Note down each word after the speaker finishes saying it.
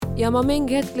ja ma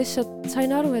mingi hetk lihtsalt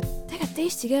sain aru, et tegelikult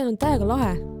eesti keel on täiega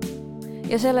lahe.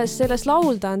 Ja selles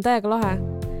laulda on täiega lahe.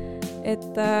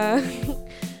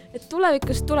 Et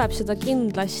tulevikus tuleb seda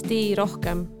kindlasti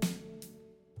rohkem.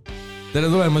 Tere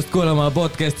tulemast kuulama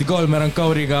podcasti Kolmerand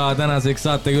Kauriga. Tänaseks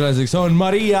saatekülaseks on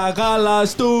Maria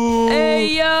Kallastu.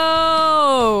 Hey,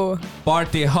 yo!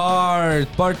 Party hard,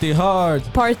 party hard.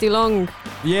 Party long.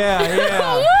 Yeah.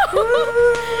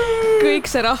 Kõik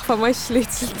see rahvamass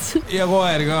lihtsalt. Ja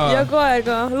koer ka. Ja koer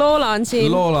ka. Loola on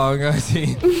siin. Loola on ka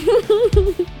siin.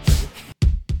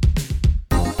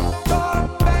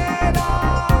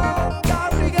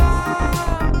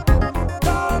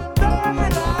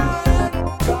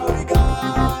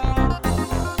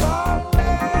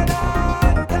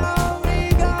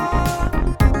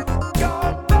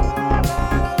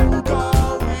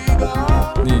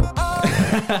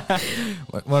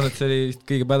 Ma arvan, et see oli vist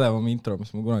kõige pädevam intro,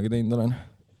 mis ma kunagi teinud olen.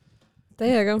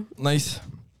 Täiega. Nice.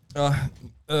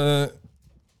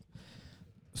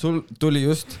 Sul tuli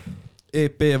just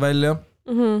EP välja.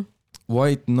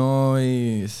 White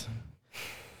Noise.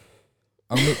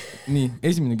 Nii,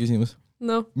 esimene küsimus.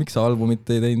 No. Miks sa albumit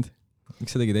ei teinud?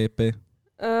 Miks sa tegid EP?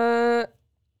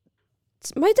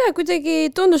 Ma ei tea, kuidagi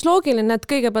tundus loogiline, et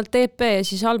kõigepealt EP ja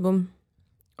siis album.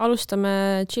 Alustame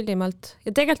chillimalt.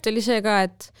 Ja tegelikult oli see ka,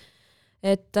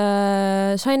 et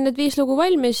sain need 5 lugu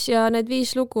valmis ja need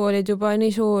 5 lugu olid juba nii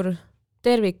suur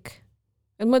tervik.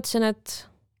 Et mõtlesin, et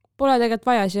pole tegelikult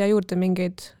vaja siia juurde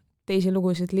mingeid teisi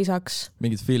lugusid lisaks.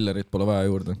 Mingid fillerid pole vaja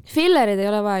juurde? Fillerid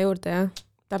ei ole vaja juurde, jah.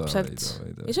 Täpselt.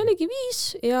 Ja see oligi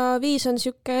 5 ja 5 on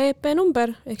siuke EP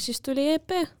number, ehk siis tuli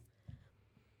EP.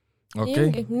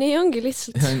 Okay. Nii ongi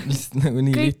lihtsalt. Ja, lihtsalt nagu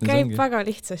nii kõik lihtne käib ongi. väga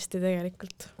lihtsasti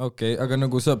tegelikult. Okei, aga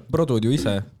nagu sa produd ju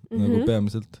ise nagu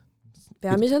peamiselt.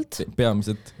 Peamiselt,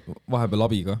 vahepeal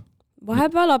abiga.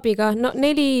 Vahepeal abiga, no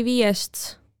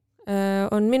 4-5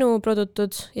 on minu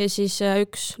produtud ja siis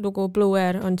 1 lugu Blue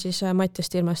Air on siis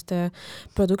Mattiast Ilmaste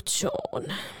produktsioon.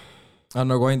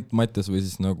 Nagu ainult Mattias või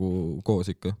siis nagu koos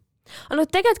ikka? No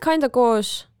tegelikult kinda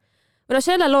koos. Või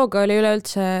selle looga oli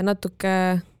üleüldse natuke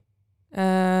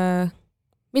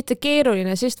mitte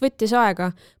keeruline, sest võttis aega.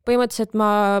 Põhimõtteliselt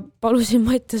ma palusin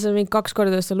Mattiasa mingi 2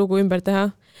 korda seda lugu ümber teha.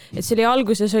 Et see oli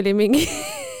alguses oli mingi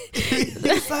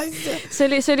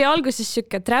see oli alguses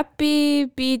siuke trapi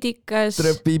beatikas.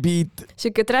 Trapi beat.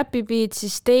 Siuke trapi beat,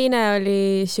 siis teine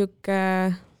oli siuke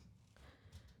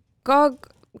ka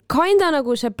kinda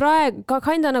nagu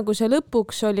see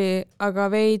lõpuks oli, aga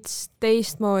veits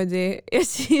teistmoodi ja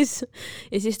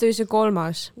siis tuli see 3,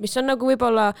 mis on nagu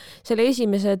võib-olla selle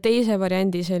esimese teise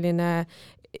variandi selline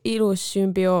ilus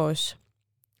sümbioos.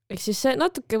 Ehk siis see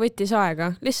natuke võttis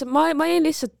aega. Lihtsalt, ma jäin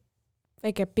lihtsalt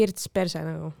väike pirts perse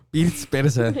nagu. Pirts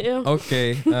perse?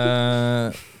 Okei.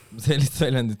 Sellist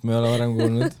väljendit ma ei ole varem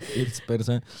kuulnud. Pirts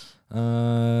perse.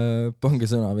 Pange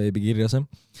sõna veebi kirjas.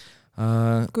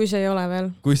 Kui see ei ole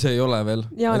veel. Kui see ei ole veel.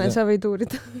 Jaane, sa võid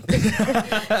uurida.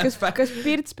 Kas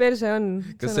pirts perse on?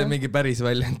 Kas see on mingi päris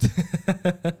väljend?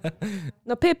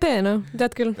 No PP,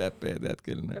 tead küll. PP, tead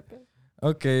küll.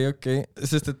 Okei.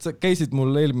 Sest et sa käisid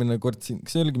mul eelmine kord siin,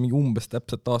 kas see oligi mingi umbes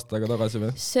täpselt aasta aega tagasi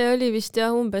või? See oli vist jah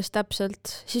umbes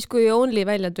täpselt. Siis kui Only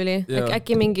välja tuli,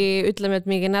 äkki mingi, ütleme, et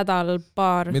mingi nädal,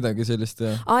 paar. Midagi sellist,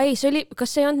 jah. Ei, see oli,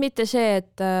 kas see ei olnud mitte see,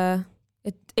 et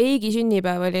Eigi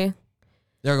sünnipäev oli?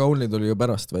 Ja aga Only tuli ju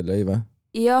pärast välja, ei või?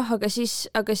 Jah, aga siis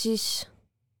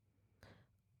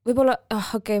võib-olla,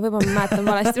 võib-olla ma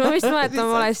mäletan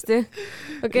valesti.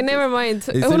 Okei, never mind.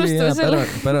 Unustame selle.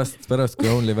 Pärast, kui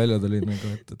Only välja tuli.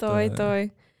 Toi.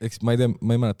 Eks ma ei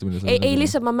mäleta, mille see ei,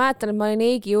 lihtsalt ma mäletan, et ma olin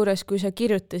Eigi juures, kui sa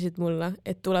kirjutasid mulle,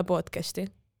 et tule podcasti.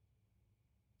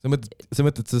 Sa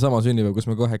mõtled see sama sünnipäev, kus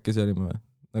me kohekesi olime või?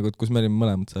 Nagu, kus me olime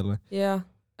mõlemad seal või? Jah.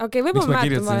 Okei, võib-olla ma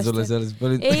mäletan valesti.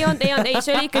 Ei,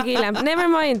 see oli ikkagi hiljem. Never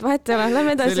mind, vahet ei ole,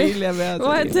 lähme edasi. See oli hiljem, jah.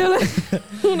 Vahet ei ole.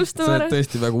 Unustame ära. Sa oled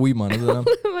tõesti väga uimane täna.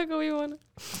 Väga uimane.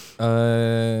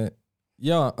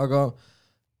 Jaa, aga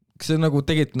kas see nagu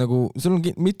tegid nagu, sul on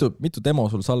mitu demo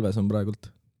sul salves on praegult?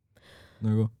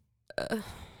 Nagu?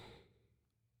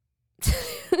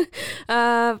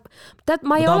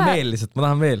 Ma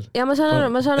tahan veel. Ja ma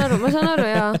saan aru,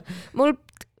 ja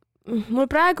mul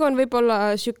praegu on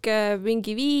võib-olla siuke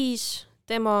mingi 5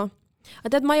 demo. Aga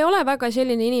tead, ma ei ole väga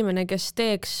selline inimene, kes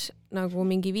teeks nagu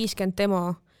mingi 50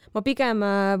 demo. Ma pigem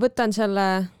võtan selle,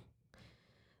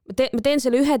 ma teen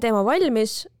selle 1 demo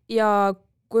valmis ja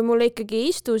kui mul ikkagi ei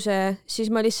istu see, siis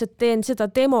ma lihtsalt teen seda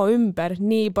demo ümber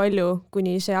nii palju,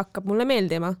 kuni see hakkab mulle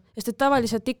meeldima. Sest et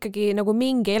tavaliselt ikkagi nagu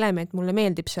mingi element mulle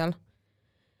meeldib seal.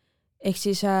 Ehk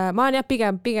siis ma olen jah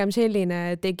pigem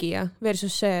selline tegija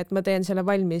versus see, et ma teen selle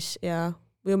valmis ja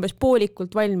või umbes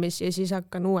poolikult valmis ja siis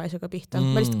hakkan uue asjaga pihta.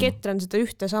 Ma lihtsalt ketran seda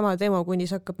ühte sama demo, kuni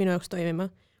see hakkab minu jaoks toimima.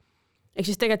 Ehk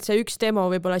siis tegelikult see üks demo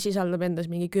võib-olla sisaldab endas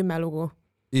mingi 10 lugu.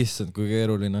 Issand, kui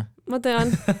keeruline. Ma tean.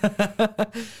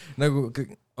 nagu,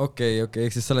 okei,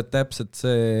 ehk siis sa oled täpselt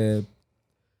see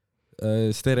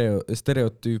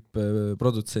stereotüüp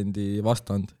produtsendi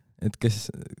vastand, et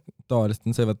kes tavaliselt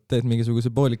on see, et teed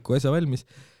mingisuguse pooliku asja valmis,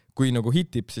 kui nagu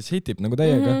hitib, siis hitib nagu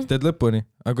täiega, teed lõpuni,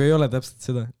 aga kui ei ole täpselt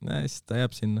seda, siis ta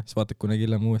jääb sinna, siis vaatad kunagi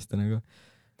hiljem uuesti nagu.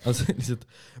 Aga see lihtsalt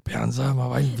pean saama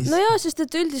valmis. No jaa, sest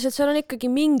et üldiselt seal on ikkagi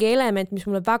mingi element, mis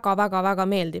mulle väga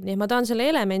meeldib, nii et ma tahan selle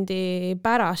elemendi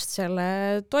pärast selle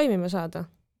toimima saada.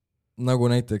 Nagu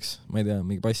näiteks, ma ei tea,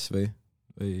 mingi bass või?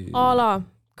 Ala,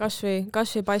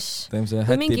 kasvõi bass. Teem see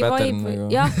hätti pattern nagu.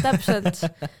 Jah, täpselt.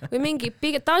 Või mingi,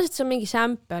 tavaliselt see on mingi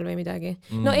sample või midagi.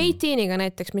 No 18-iga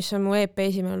näiteks, mis on mu EP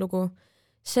esimene lugu,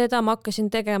 seda ma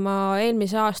hakkasin tegema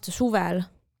eelmise aasta suvel.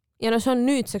 Ja no see on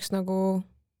nüüdseks nagu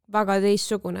väga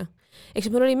teistsugune.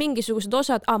 Eks mul oli mingisugused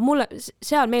osad, mulle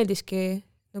seal meeldiski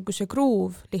nagu see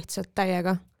groove lihtsalt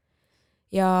täiega.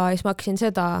 Ja siis ma hakkasin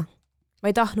seda,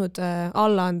 ma ei tahtnud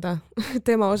alla anda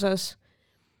tema osas.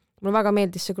 Mulle väga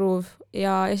meeldis see groove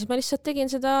ja siis ma lihtsalt tegin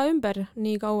seda ümber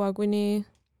nii kaua, kuni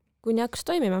hakkas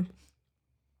toimima.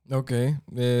 Okei.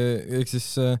 Ehk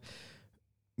siis,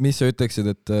 mis sa ütleksid,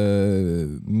 et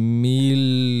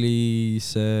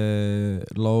millise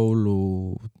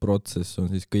laulu protsess on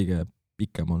siis kõige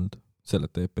pikem olnud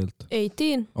sellelt EP-lt?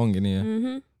 18. Ongi nii, jah?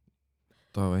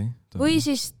 Tavai. Või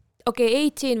siis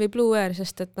 18 või Blue Air,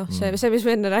 sest et see, mis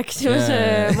me enne rääkisime,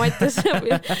 see Mattias,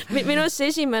 minu see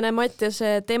esimene Mattias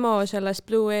demo sellest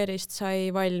Blue Airist sai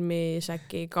valmis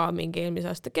äkki ka mingi eelmise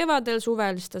aasta kevadel,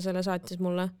 suvel, siis ta selle saatis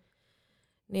mulle.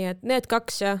 Nii et need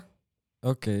 2, jah.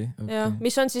 Okei.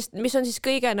 Mis on siis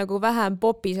kõige nagu vähem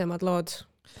popisemad lood?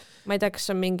 Ma ei tea, kas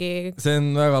on mingi... See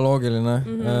on väga loogiline.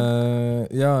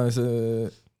 Ja see,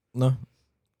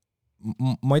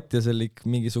 Mattiasel ikka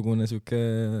mingisugune siuke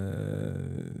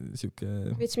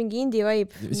Võits mingi indie vibe,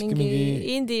 mingi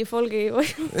indie folgi ma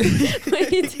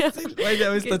ei tea. Ma ei tea,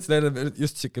 mis tahtsin öelda,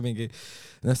 just siuke mingi,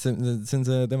 see on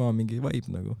see tema mingi vibe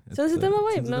nagu. See on see tema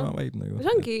vibe, nagu. See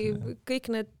ongi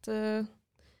kõik need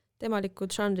temalikud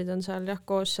žanrid on seal jah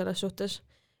koos selles suhtes.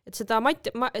 Et seda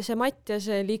see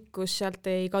Mattiase likkus sealt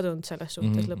ei kadunud selles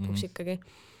suhtes lõpuks ikkagi.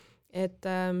 Et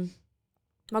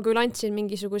ma küll andsin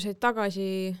mingisuguseid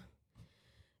tagasi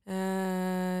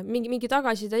mingi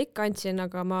tagasi ta ikka andsin,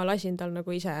 aga ma lasin tal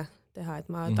nagu ise teha, et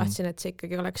ma tahtsin, et see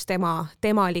ikkagi oleks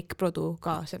temalik produ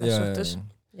ka selles suhtes.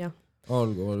 Ja.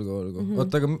 Olgu.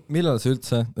 Oota, aga millal sa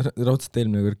üldse, raudselt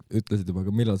eelmine kord ütlesid juba,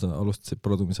 aga millal sa alustasid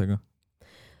produmisega?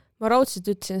 Ma raudselt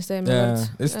ütlesin seda eelmine kord.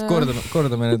 Lihtsalt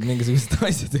kordame need mingisugused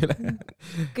asjad üle.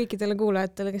 Kõikidele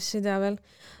kuulajatele, kes ei tea veel.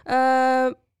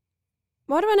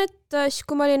 Ma arvan, et siis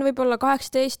kui ma olin võib-olla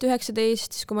 18,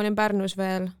 19, siis kui ma olin Pärnus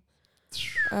veel,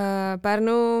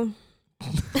 Pärnu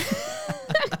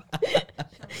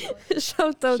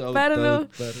shout out Pärnu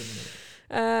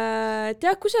et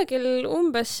jah, kusagil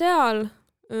umbes seal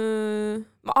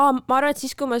ma arvan, et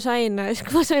siis kui ma sain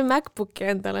MacBooki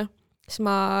endale, siis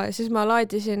ma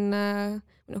laadisin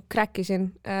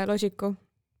crackisin Logicu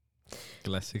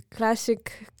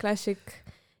Classic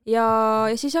ja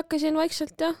siis hakkasin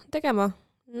vaikselt tegema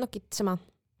kitsema.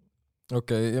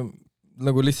 Okei, ja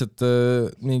nagu lihtsalt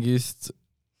mingist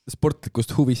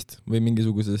sportlikust huvist või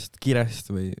mingisugusest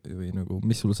kirest või nagu,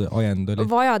 mis sul see ajend oli?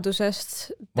 Vajadusest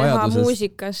teha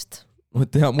muusikast.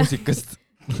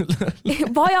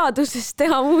 Vajadusest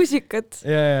teha muusikat.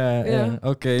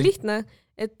 Okay. Lihtne,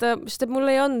 sest mul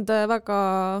ei olnud väga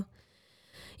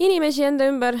inimesi enda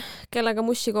ümber, kellega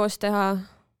mussi koos teha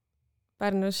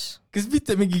Pärnus. Kas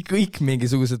mitte kõik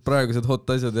mingisugused praegused hot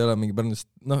asjad ei ole mingi Pärnus?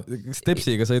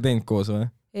 Stepsiga sa ei teinud koos või?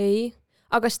 Ei,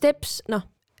 aga Steps,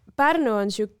 Pärnu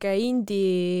on siuke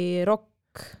indie rock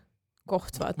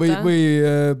koht, vaata. Või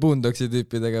Boondocksi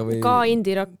tüüpidega või... Ka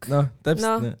indie rock.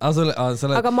 Täpselt.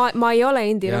 Aga ma ei ole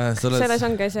indie rock, selles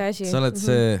ongi see asi. Sa oled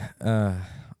see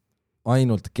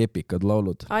ainult kepikad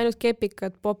laulud. Ainult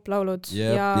kepikad poplaulud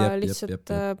ja lihtsalt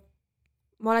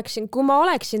kui ma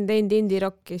oleksin teinud indie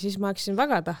rocki, siis ma oleksin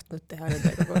väga tahtnud teha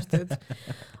nendega koostööd.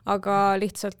 Aga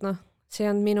lihtsalt see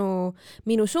on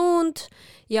minu suund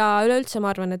ja üleüldse ma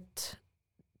arvan, et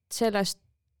sellest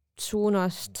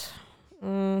suunast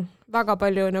väga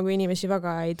palju inimesi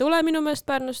väga ei tule minu meelest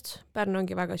Pärnust. Pärnu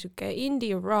ongi väga siuke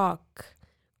indie rock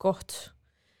koht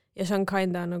ja see on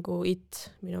kinda nagu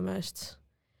it minu meelest.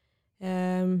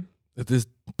 Et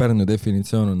Pärnu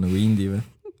definitsioon on nagu indie või?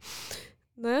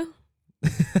 Nojah.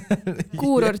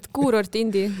 Kuurort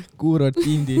indie. Kuurort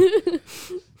indie.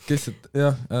 kes,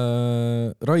 jah,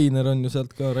 Rainer on ju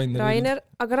sealt ka,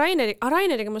 aga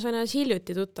Raineriga ma sain alles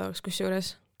hiljuti tuttavaks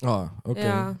kusjuures. Okay.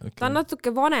 Ta on natuke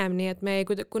vanem, nii et me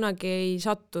kunagi ei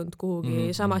sattunud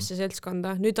kuhugi samasse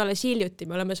seltskonda. Nüüd alles hiljuti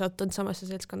me oleme sattunud samasse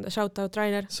seltskonda. Shout out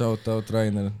Rainer,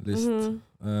 lihtsalt.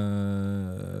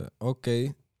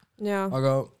 Okei.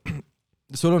 Aga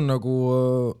sul on nagu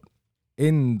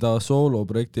enda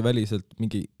sooloprojekti väliselt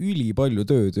mingi ülipalju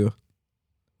tööd ju.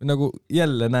 Nagu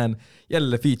jälle näen,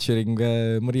 featuring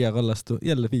Maria Kallastu.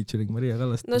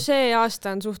 No see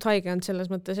aasta on suht haige olnud selles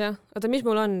mõttes, jah. Oota, mis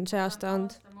mul on see aasta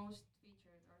olnud?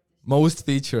 Most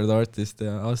featured artist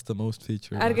ja aasta most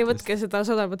featured Ärge artist. Võtke seda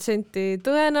 100%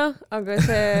 tõena, aga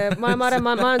see, ma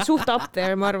olen suht up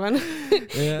there, ma arvan.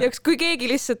 Ja kui keegi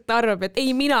lihtsalt arvab, et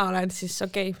ei, mina olen, siis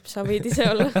okei, sa võid ise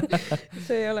olla.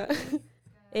 See ei ole.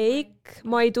 Eik,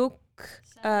 Maiduk,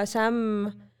 Sam,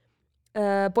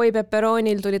 Boy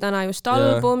Pepperonil tuli täna just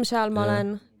album, seal ma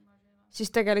olen. Siis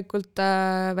tegelikult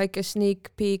väike sneak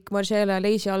peek Marcella ja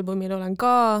Leisi albumil olen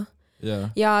ka.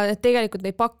 Ja tegelikult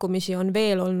neid pakkumisi on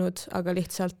veel olnud, aga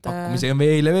lihtsalt... Pakkumisi on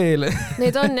veel.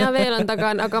 Neid on ja veel on,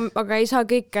 aga ei saa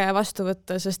kõike vastu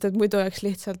võtta, sest et muidu oleks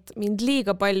lihtsalt mind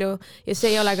liiga palju ja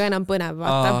see ei ole ka enam põnev,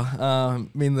 vaata.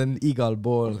 Mind on igal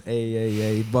pool.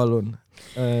 Ei, palun.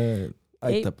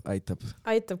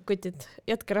 Aitab, kutid.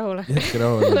 Jätke rahule.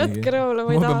 Ma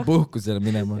pean puhkusele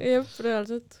minema. Jep,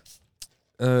 reaalselt.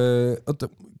 Oota,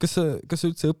 kas sa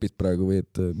üldse õpid praegu või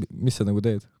et mis sa nagu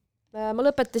teed? Ma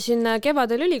lõpetasin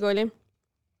kevadel ülikooli,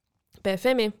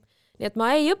 BFM-i, nii et ma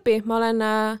ei õpi, ma olen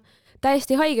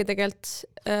täiesti haige tegelikult.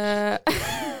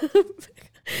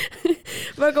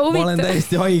 Väga huvitav. Ma olen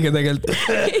täiesti haige tegelikult.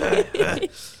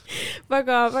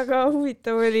 väga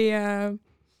huvitav oli,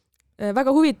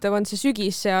 väga huvitav on see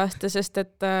sügis see aasta, sest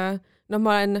et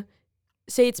ma olen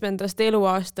 7.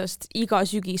 eluaastast iga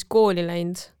sügis kooli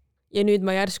läinud ja nüüd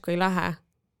ma järsku ei lähe.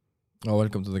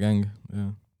 Welcome to the gang,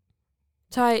 jah.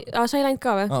 Sa ei läinud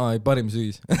ka või? Ei, parim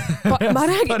sügis. Ma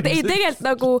räägin, ei tegelikult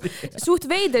nagu suht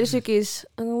veider sügis,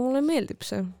 aga mulle meeldib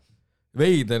see.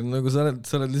 Veider, nagu sa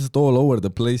oled lihtsalt all over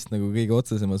the place nagu kõige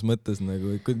otsesemas mõttes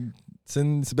nagu,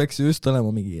 see peaks just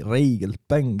olema mingi reigelt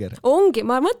bänger. Ongi,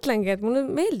 ma mõtlengi, et mulle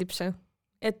meeldib see,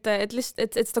 et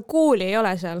seda kooli ei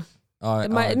ole seal.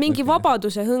 Mingi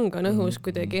vabaduse hõng on õhus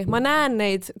kuidagi. Ma näen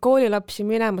neid koolilapsi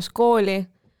minemas kooli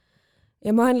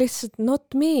ja ma olen lihtsalt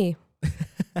not me.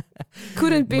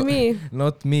 Couldn't be me.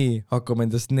 Not me. Hakkame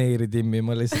endast neeri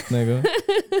timmima lihtsalt nagu.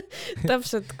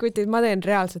 Täpselt, kutid, ma teen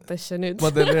reaalset asja nüüd.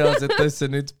 Ma teen reaalset asja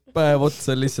nüüd. Päev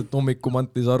otsa lihtsalt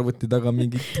hommikumantis arvuti taga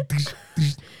mingi...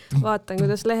 Vaatan,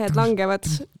 kuidas lehed langevad.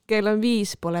 Kell on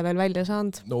 5, pole veel välja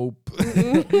saanud. Nope.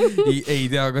 ei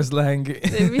tea, kas lähengi.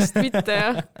 Vist mitte,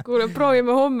 jah. Kuule,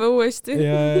 proovime homme uuesti.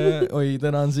 Oi,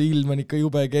 täna on see ilm on ikka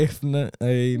jube kehvne.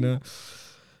 Ei, no.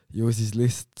 Ju siis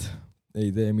lihtsalt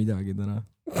ei tee midagi täna.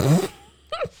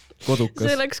 Kodukas.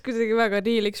 See läks kuidagi väga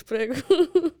niiliks praegu.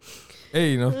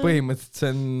 Ei, põhimõtteliselt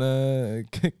see on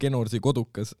Kenorsi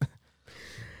kodukas.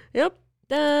 Jop.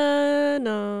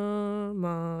 No,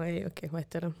 ma ei,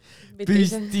 vahet ära.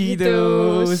 Püsti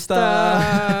tõusta!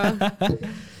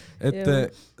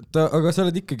 Aga sa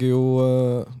oled ikkagi ju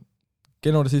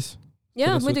Kenorsis?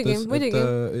 Jaa, muidugi.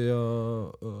 Ja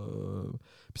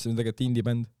mis on tegelikult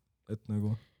indie-bänd? Et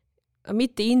nagu...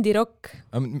 Mitte indie-rock.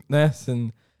 Näh, see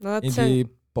on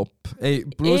indie-pop. Ei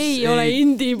ole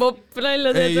indie-pop.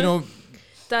 Ei, no...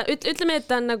 Ütleme, et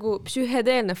ta on nagu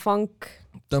psühhedeelne funk.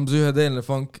 Ta on psühhedeelne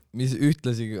funk, mis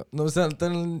ühtlasi... No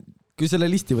kui selle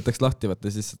listi võtaks lahti võtta,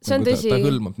 siis nagu ta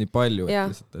hõlmab nii palju.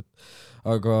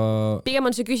 Aga... Pigem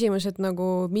on see küsimus, et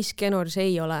nagu mis Kenor see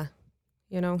ei ole.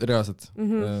 You know? Reaalselt.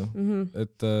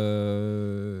 Et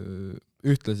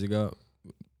ühtlasi ka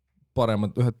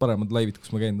ühed paremad laivid, kus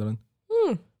ma käinud olen.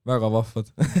 Väga vahvad.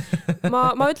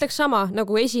 ma ütleks sama,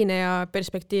 nagu esineja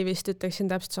perspektiivist ütleksin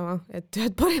täpselt sama, et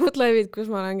ühed parimad laivid, kus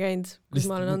ma olen käinud, kus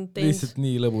ma olen teinud. Lihtsalt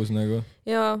nii lõbus nagu.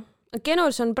 Ja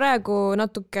Kenors on praegu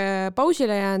natuke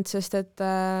pausile jäänud, sest et...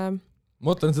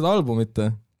 Ma ootan seda albumit,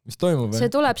 mis toimub?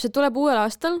 See tuleb uuel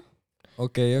aastal.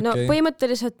 Okay. No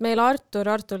põhimõtteliselt meil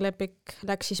Artur Lepik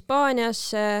läks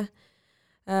Hispaaniasse,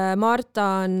 Marta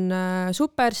on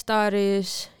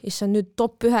Superstaaris, issand nüüd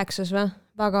top 9 või?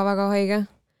 Väga-väga haige.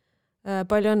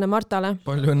 Palju õnne Martale.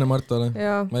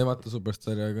 Ja. Ma ei vaata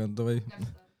Superstari, aga davai.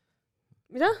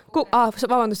 Mida?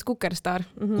 Vabandust, Kukerstar.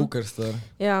 Kukerstar.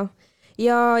 Ja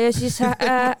siis...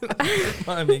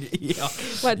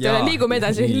 Liigume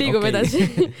edasi.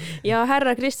 Ja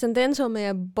härra Kristjan Tenso,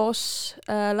 meie boss,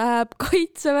 läheb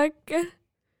kaitseväkke.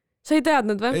 Sa ei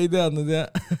teadnud või? Ei teadnud, jah.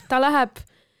 Ta läheb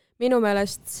minu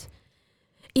meelest...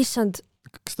 Issand...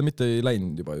 kas ta mitte ei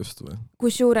läinud juba just või?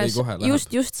 Kusjuures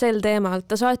just sel teemal.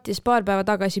 Ta saatis paar päeva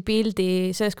tagasi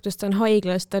pildi sellest, kuidas ta on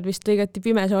haiglas, tal vist lõigati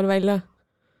pimesool välja.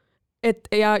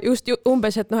 Ja just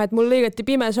umbes, et et mul lõigati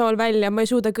pimesool välja, ma ei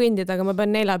suuda kõndida, aga ma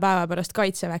pean 4 päeva pärast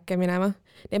kaitseväkke minema.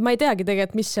 Nii et ma ei teagi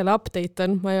tegelikult, mis selle update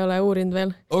on, ma ei ole uurinud veel.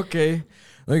 Okei.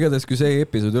 No igatahes, kui see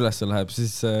episood üles läheb,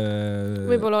 siis...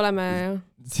 Võib-olla oleme...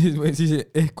 Siis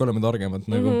ehk oleme targemad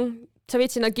nagu. Sa võid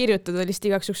sinna kirjutada lihtsalt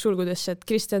igaks juks sulgudesse, et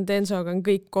Kristjan Tensoga on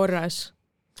kõik korras.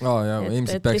 Jaa,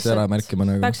 ilmselt peaks ära märkima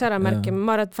nagu. Peaks ära märkima,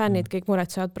 ma arvan, et fännid kõik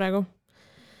muretsevad praegu.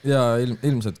 Jaa,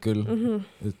 ilmselt küll.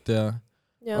 Et jaa.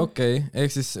 Okei, ehk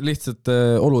siis lihtsalt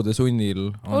olude sunnil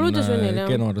on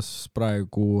Kenors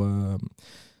praegu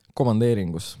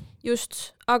komandeeringus.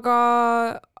 Just,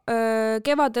 aga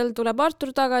kevadel tuleb Artur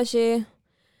tagasi,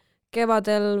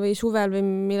 kevadel või suvel või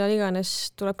millal iganes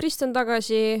tuleb Kristjan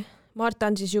tagasi, Marta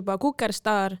on siis juba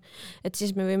kukerstar, et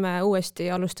siis me võime uuesti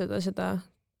alustada seda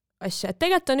asja. Et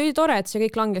tegelikult on nüüd tore, et see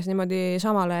kõik langes niimoodi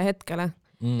samale hetkele.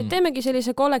 Et teemegi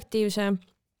sellise kollektiivse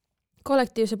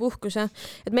puhkuse.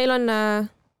 Et meil on,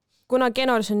 kuna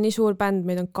Kenors on nii suur bänd,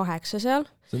 meid on 8 seal.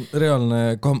 See on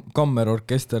reaalne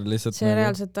kammerorkester lihtsalt. See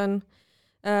reaalselt on.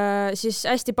 Siis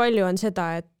hästi palju on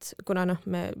seda, et kuna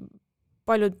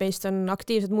paljud meist on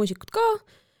aktiivsed muusikud ka,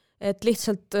 et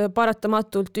lihtsalt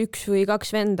paratamatult 1 või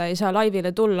 2 venda ei saa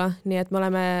laivile tulla, nii et me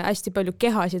oleme hästi palju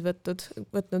kehasid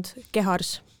võtnud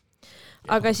kehars.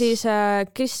 Aga siis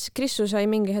Krissu sai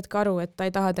mingi hetk aru, et ta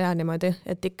ei taha teha niimoodi,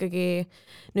 et ikkagi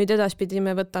nüüd edaspidi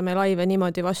me võtame laive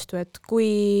niimoodi vastu, et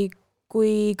kui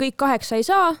kõik 8 ei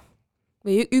saa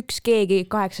või üks keegi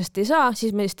 8 ei saa,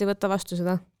 siis me lihtsalt ei võta vastu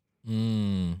seda.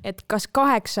 Et kas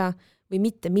 8 või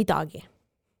mitte midagi.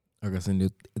 Aga see on ju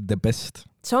the best.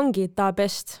 See ongi the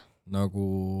best.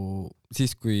 Nagu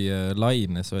siis, kui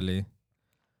Laines oli.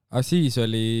 Siis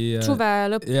oli... Suve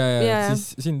lõpp. Ja.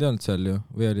 Siis sind ei olnud seal ju?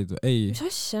 Või olid? Ei. Mis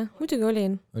asja? Muidugi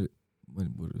olin. Ma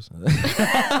olin purjus.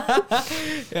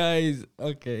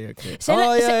 Okei.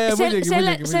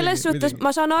 Selles suhtes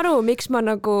ma saan aru, miks ma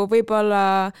nagu võib-olla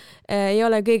ei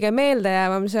ole kõige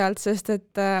meeldejäävam sealt, sest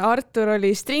et Artur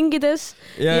oli stringides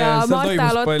ja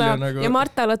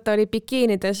Marta Lotta oli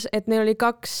bikiinides, et neil oli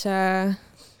 2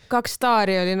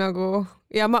 staari oli nagu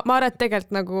ja ma arvan, et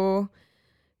tegelikult nagu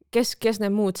kes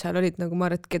need muud seal olid, nagu ma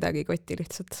arvan, et kedagi koti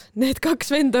lihtsalt. Need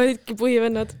 2 venda olidki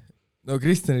põhivennad. No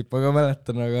Kristjanit ma ka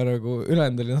mäletan, aga nagu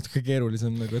ülejäänud oli natuke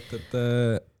keerulisem nagu, et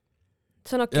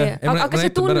see on okei. Aga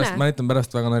see tunne... Ma näitan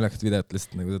pärast väga naljakat videot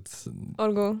lihtsalt nagu, et...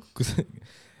 Olgu.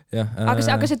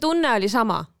 Aga see tunne oli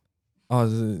sama.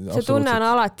 See tunne on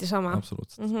alati sama.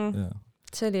 Absoluutselt, jah.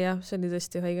 See oli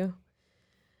tõesti haige.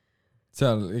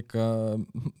 Seal ikka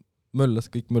möllas,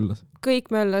 kõik möllas.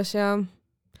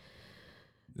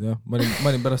 Ja, ma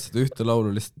olin pärast seda ühte laulu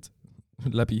lihtsalt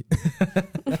läbi.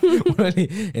 Mul oli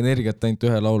energiat ainult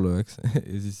 1 laulu, eks.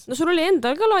 Ja siis... No sul oli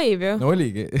endal ka live ju. No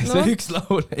oligi, see 1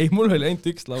 laul. Ei, mul oli ainult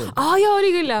 1 laul. Jaa,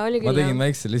 oli küll. Ma tegin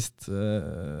väikse lihtsalt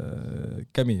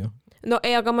kämi ju. No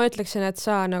ei, aga ma ütleksin, et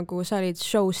sa olid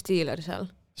show-stealer seal.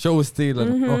 Show-stealer.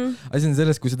 Asi on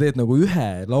selles, kui sa teed nagu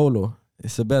 1 laulu,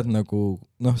 siis sa pead nagu,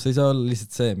 sa ei saa olla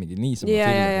lihtsalt see mingi niisama.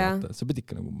 Sa pead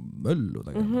ikka nagu möllu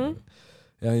tegema.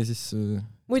 Ja siis...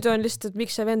 Muidu on lihtsalt, et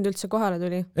miks see vend üldse kohale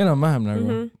tuli? Enam-vähem nagu.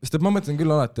 Sest et ma mõtlen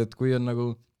küll alati, et kui on nagu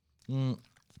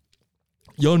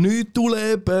ja nüüd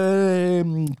tuleb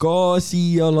ka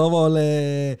siia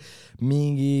lavale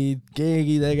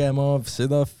keegi tegema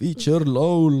seda feature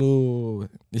laulu.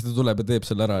 Siis ta tuleb ja teeb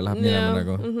selle ära ja läheb minema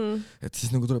nagu. Et siis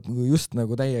nagu tuleb just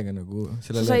nagu täiega nagu...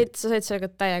 Sa said sellega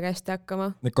täiega hästi hakkama.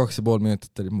 Need 2,5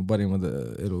 minutit olid mu parimad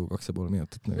elu 2,5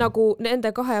 minutit. Nagu nende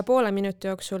 2,5 minuti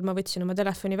jooksul ma võtsin oma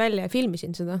telefoni välja ja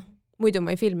filmisin seda. Muidu ma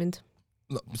ei filminud.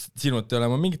 No, sinult ei ole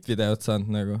ma mingit videot saanud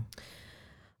nagu.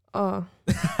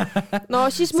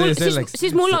 No siis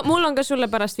mul on ka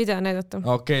sulle pärast video näidata.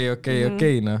 Okei,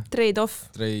 noh. Trade off,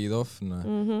 noh.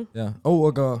 Jah.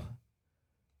 Aga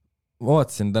ma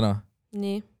vaatasin täna.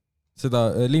 Nii.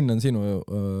 Seda Linn on sinu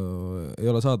ei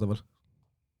ole saadaval.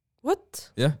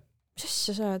 What? Jah. Mis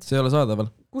asja sa ajad? See ei ole saadaval.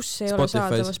 Kus see ei ole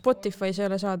saadaval? Spotify's ei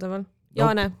ole saadaval.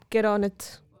 Jaane,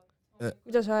 Keronet.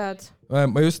 Mida sa ajad?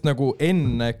 Ma just nagu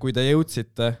enne, kui te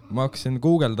jõudsite, ma hakkasin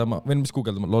guugeldama, või mis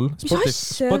guugeldama, lol,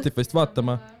 Spotify'st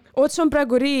vaatama. See on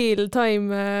praegu real-time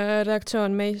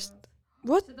reaktsioon meist.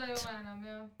 What? Seda ei ole enam,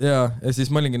 jah. Ja siis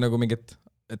ma olingi nagu mingi,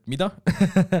 et mida?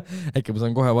 Äkki ma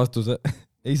saan kohe vastuse.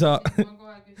 Ei saa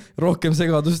rohkem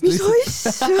segadust. Mis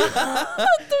asja?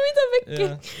 Oota, mida pekki?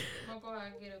 Ma kohe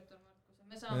kirjutan Markusele.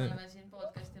 Me saame siin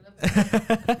podcasti lõpuks.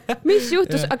 Mis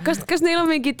juhtus? Kas neil on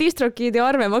mingi DistroKidi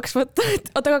arve maksmata?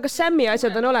 Oota, aga kas Sammi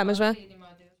asjad on olemas või?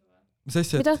 Mis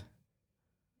asjad? Mida?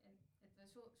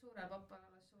 Suure papa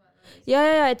ja,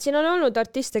 et siin on olnud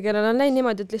artiste, kellel on läinud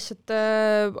niimoodi, et lihtsalt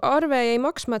arve jäi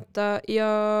maksmata ja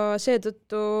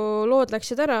seetõttu lood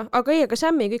läksid ära, aga ei, aga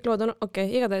Sammi kõik lood on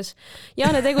igatahes.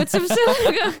 Jaane tegutseb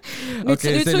sellega. Nüüd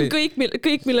see on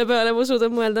kõik, mille peale ma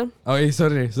suudan mõelda. Ei,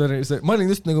 sorry. Ma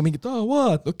olin just nagu mingi,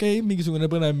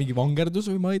 mingisugune põnev, mingi vangerdus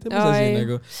või ma ei tea, mis asi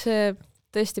nagu. See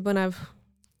tõesti põnev.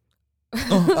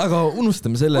 Aga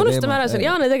unustame selle teema. Ära selle,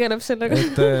 Jaane tegeleb sellega.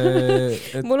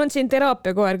 Mul on siin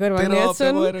teraapiakoer kõrval.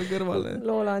 Teraapiakoer on kõrval.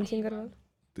 Loola on siin kõrval.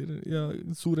 Ja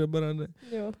suurepärane.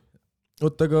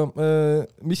 Oot, aga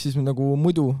mis siis nagu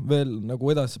muidu veel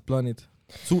nagu edased plaanid?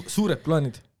 Suured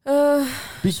plaanid?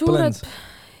 Big plans?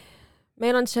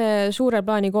 Meil on see suure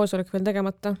plaani koosolek veel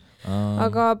tegemata.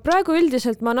 Aga praegu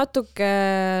üldiselt ma natuke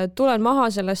tulen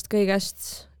maha sellest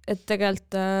kõigest, et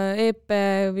tegelikult EP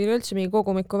või üldse mingi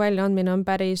kogumiku väljaandmine on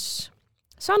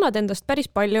sa annad endast päris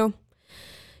palju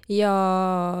ja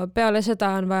peale seda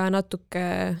on vaja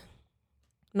natuke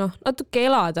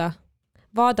elada,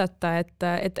 vaadata,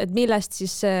 et millest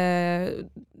siis see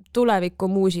tuleviku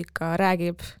muusika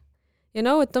räägib.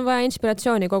 Ja et on vaja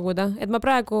inspiratsiooni koguda, et ma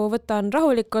praegu võtan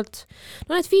rahulikult.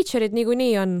 Need feature'id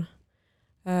niikuinii on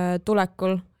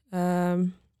tulekul.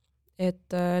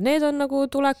 Et need on nagu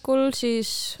tulekul,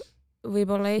 siis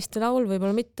võib-olla Eesti Laul,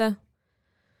 võib-olla mitte.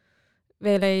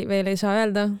 Veel ei saa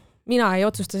öelda. Mina ei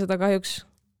otsusta seda kahjuks.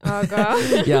 Aga...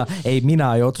 ja, ei, mina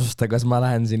ei otsusta, kas ma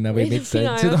lähen sinna või mitte.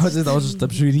 Seda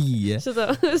otsustab žürii. Seda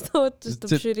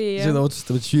otsustab žürii, jah. Seda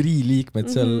otsustavad žürii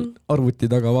liikmed seal arvuti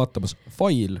taga vaatamas.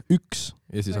 Fail 1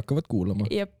 ja siis hakkavad kuulama.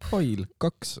 Fail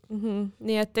 2.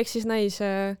 Nii et eks siis näis,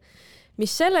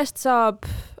 mis sellest saab,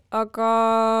 aga...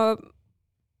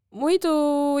 Muidu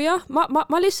jah,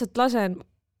 ma lihtsalt lasen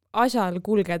asjal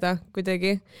kulgeda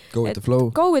kuidagi. Go with the flow.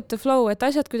 Go with the flow, et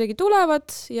asjad kuidagi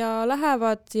tulevad ja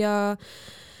lähevad ja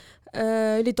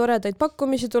ülitoredaid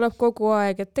pakkumisi tuleb kogu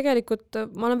aeg, et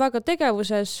tegelikult ma olen väga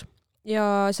tegevuses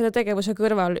ja selle tegevuse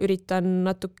kõrval üritan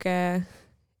natuke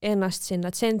ennast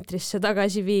sinna tsentrisse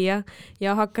tagasi viia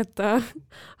ja hakata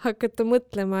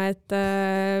mõtlema, et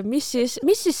mis siis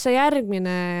see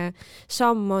järgmine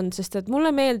samm on, sest et mulle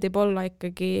meeldib olla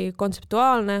ikkagi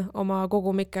kontseptuaalne oma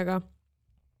kogumikega.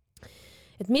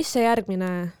 Et mis see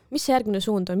järgmine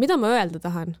suund on, mida ma öelda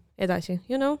tahan edasi,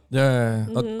 you know?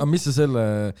 Aga mis sa selle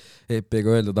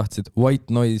EP-ga öelda tahtsid?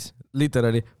 White noise,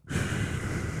 literally.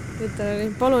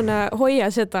 Palun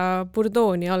hoia seda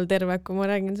burdooni all terve, kui ma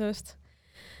räägin sellest.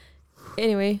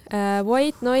 Anyway,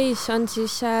 White Noise on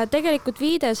siis tegelikult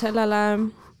viide sellele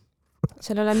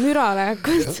mürale.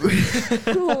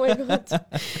 Oh my God.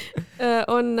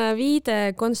 On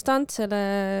viide konstantsele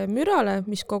mürale,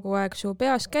 mis kogu aeg su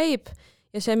peas käib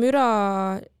ja see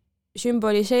müra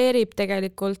sümboliseerib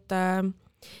tegelikult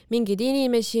mingeid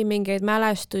inimesi, mingeid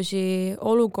mälestusi,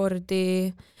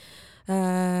 olukordi,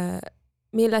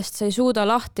 millest sa ei suuda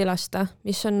lahti lasta,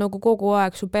 mis on nagu kogu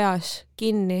aeg su peas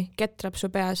kinni, ketrab su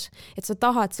peas, et sa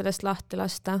tahad sellest lahti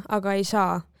lasta, aga ei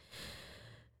saa.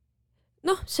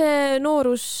 See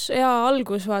noorus ja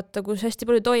algus, vaata, kus hästi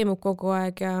palju toimub kogu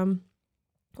aeg ja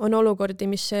on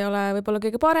olukordi, mis ei ole võib-olla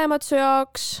kõige paremad su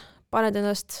jaoks, paned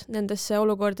ennast nendesse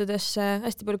olukordadesse,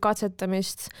 hästi palju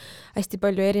katsetamist, hästi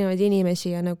palju erinevaid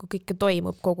inimesi ja nagu kõike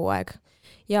toimub kogu aeg.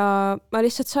 Ja ma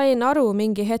lihtsalt sain aru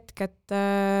mingi hetk, et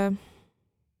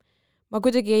ma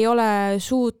kuidagi ei ole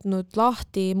suutnud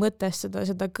lahti mõtestada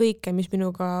seda kõike, mis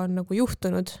minuga on nagu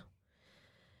juhtunud.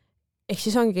 Ehk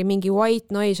siis ongi mingi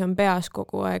white noise on peas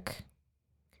kogu aeg.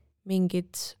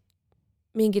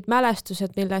 Mingid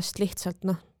mälestused, millest lihtsalt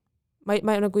ma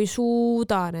nagu ei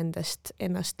suuda nendest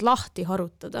ennast lahti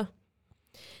harutada.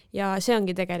 Ja see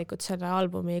ongi tegelikult selle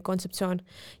albumi kontseptsioon.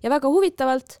 Ja väga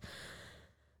huvitav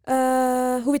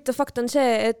fakt on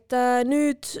see, et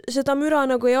nüüd seda müra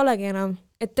nagu ei olegi enam.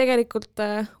 Et tegelikult,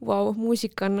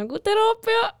 muusika on nagu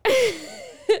teraapia.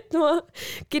 Et ma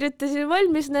kirjutasin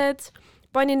valmis need,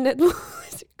 panin need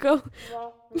muusika.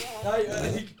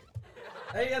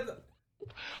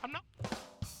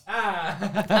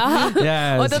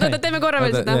 Oota, teeme korra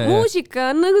veel seda. Muusika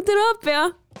on nagu teraapia.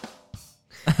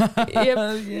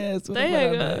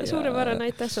 Täiega suurepärane,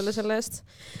 aitäh sulle selle eest.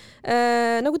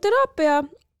 Nagu teraapia,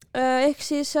 ehk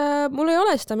siis mul ei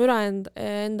ole seda müra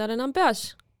endal enam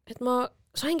peas. Et ma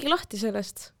saingi lahti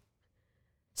sellest.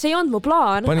 See ei olnud mu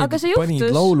plaan, aga see juhtus.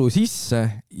 Panid laulu sisse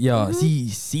ja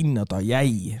siis sinna ta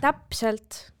jäi.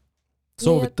 Täpselt.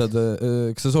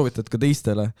 Kas sa soovitad ka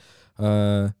teistele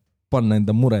panna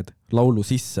enda mured laulu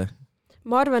sisse?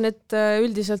 Ma arvan, et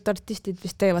üldiselt artistid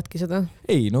vist teevadki seda.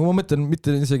 Ei, ma mõtlen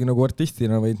mitte isegi nagu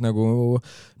artistina, vaid nagu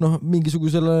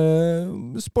mingisugusele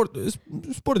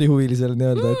spordihuvilisele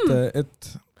nii-öelda,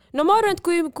 et... No ma arvan, et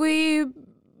kui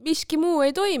miski muu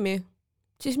ei toimi,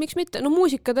 siis miks mitte? No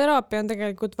muusikateraapia on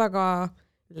tegelikult väga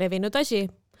levinud asi.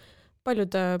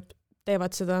 Paljud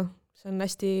teevad seda. See on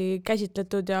hästi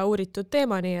käsitletud ja uuritud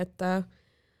teema, nii et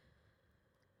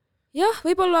jah,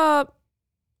 võib-olla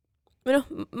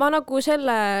ma nagu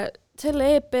selle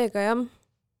EP-ga jah,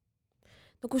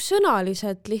 nagu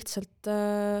sõnaliselt lihtsalt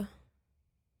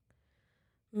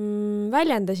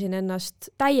väljendasin ennast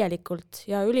täielikult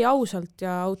ja üliausalt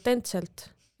ja autentselt.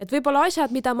 Et võib-olla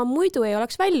asjad, mida ma muidu ei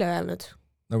oleks välja öelnud.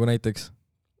 Nagu näiteks?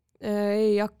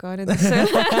 Ei hakka nendeks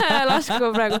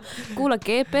laskuma praegu.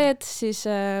 Kuulake EP-d, siis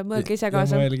mõelge ise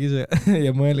kaasa.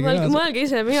 Ja mõelge kaasa. Mõelge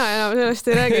ise, mina enam sellest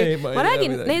ei räägi. Ma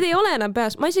räägin, neid ei ole enam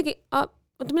peas. Ma isegi...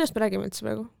 Oota, millest me räägime üldse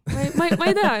praegu? Ma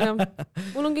ei tea enam.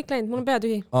 Mul on kõik läinud, mul on pea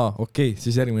tühi. Okei,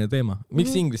 siis järgmine teema.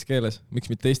 Miks inglise keeles? Miks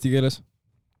mitte eesti keeles?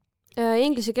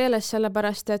 Inglise keeles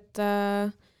sellepärast, et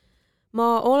ma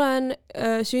olen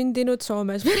sündinud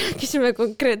Soomes. Me rääkisime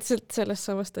konkreetselt sellest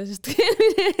samast asjast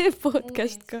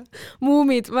podcast ka.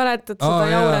 Muumid, mäletad seda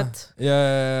jauret?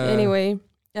 Anyway,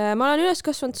 ma olen üles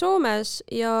kasvanud Soomes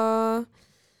ja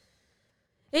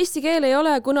eesti keel ei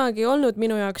ole kunagi olnud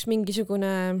minu jaoks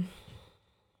mingisugune...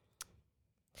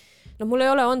 No mul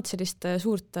ei ole olnud sellist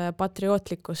suurt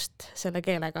patriootlikkust selle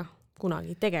keelega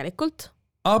kunagi tegelikult.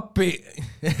 Appi!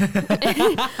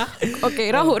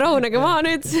 Okei, rahunege maa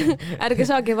nüüd. Ärge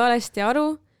saagi valesti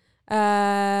aru.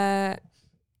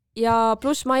 Ja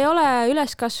pluss ma ei ole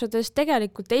üles kasvades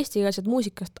tegelikult eestikeelset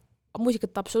muusikat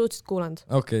absoluutselt kuulanud.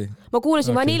 Okay. Ma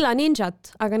kuulasin Vanilla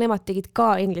Ninjat, aga nemad tegid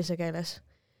ka inglise keeles.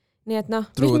 Nii et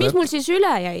mis mul siis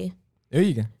üle jäi?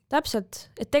 Õige. Täpselt,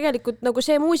 et tegelikult nagu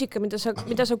see muusika, mida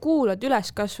sa kuulad üles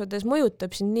kasvades,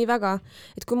 mõjutab sind nii väga,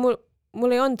 et kui mul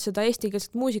ei olnud seda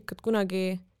eestikeelset muusikat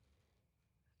kunagi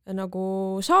nagu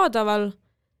saadaval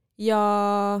ja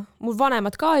mul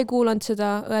vanemad ka ei kuulanud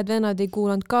seda, õed-vennad ei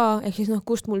kuulanud ka, ehk siis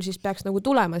kust mul siis peaks nagu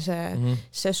tulema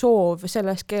see soov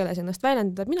selles keeles ennast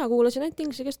väljendada, et mina kuulasin ainult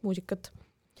inglise muusikat.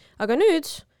 Aga nüüd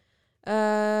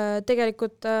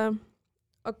tegelikult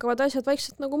hakkavad asjad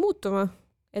vaikselt nagu muutuma,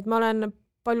 et ma olen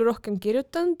palju rohkem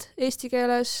kirjutanud eesti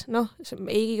keeles,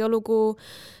 Eigiga lugu,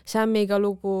 Sammiga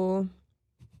lugu,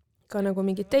 ka nagu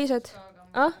mingid teised.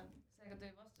 Seega tõi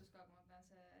vastus ka, kui ma pean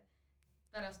see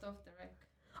pärast off the rec.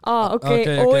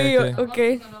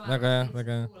 Okei. Väga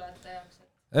hea.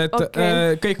 Et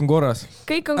kõik on korras.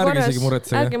 Kõik on korras.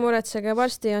 Ärge muretsege,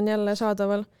 varsti on jälle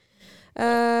saadaval.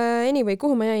 Anyway,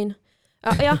 kuhu ma jäin?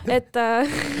 Jah, et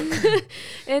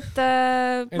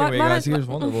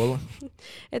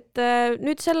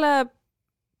nüüd selle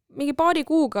mingi paari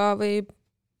kuuga või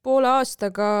poole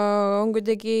aastaga on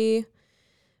kuidagi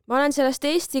ma olen sellest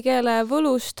eesti keele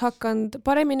võlust hakanud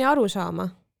paremini aru saama.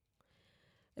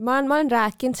 Ma olen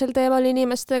rääkinud sel teemal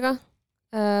inimestega,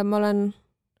 ma olen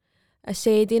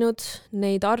seedinud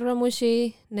neid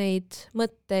arvamusi, neid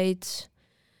mõtteid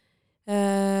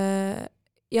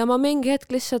ja ma mingi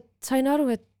hetk lihtsalt sain aru,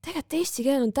 et tegelikult eesti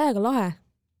keel on täiega lahe.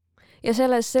 Ja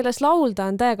selles laulda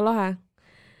on täiega lahe.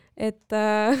 Et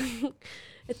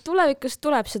tulevikus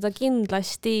tuleb seda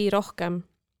kindlasti rohkem.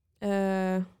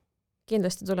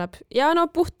 Kindlasti tuleb. Ja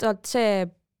puhtalt see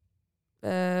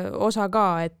osa ka,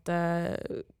 et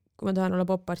kui ma tahan olla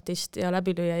popartist ja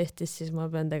läbilüüja Eestis, siis ma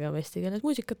pean tegema eesti keeles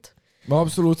muusikat.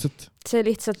 Absoluutselt. See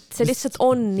lihtsalt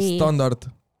on nii. Standard.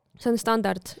 See on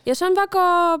standard. Ja see on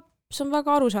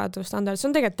väga arusaadav standard. See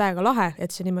on tegelikult täiega lahe,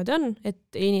 et see niimoodi on, et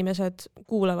inimesed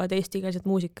kuulavad eestikeelset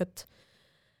muusikat.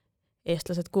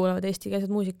 Eestlased kuulavad eestikeelset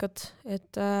muusikat.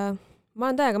 Et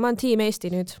ma olen tiim Eesti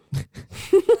nüüd.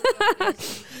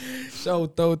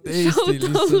 Shout out Eesti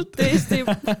lihtsalt. Shout out Eesti.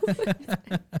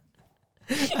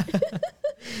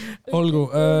 Olgu,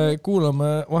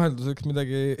 kuulame vahelduseks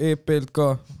midagi EP-lt ka,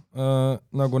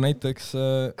 nagu näiteks...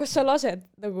 Kas sa lased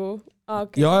nagu...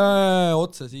 Okay. Ja,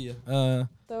 otse siia.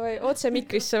 Otse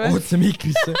mikrisse või? Otse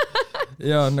mikrisse.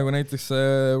 Ja, nagu näiteks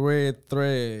Red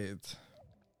Thread.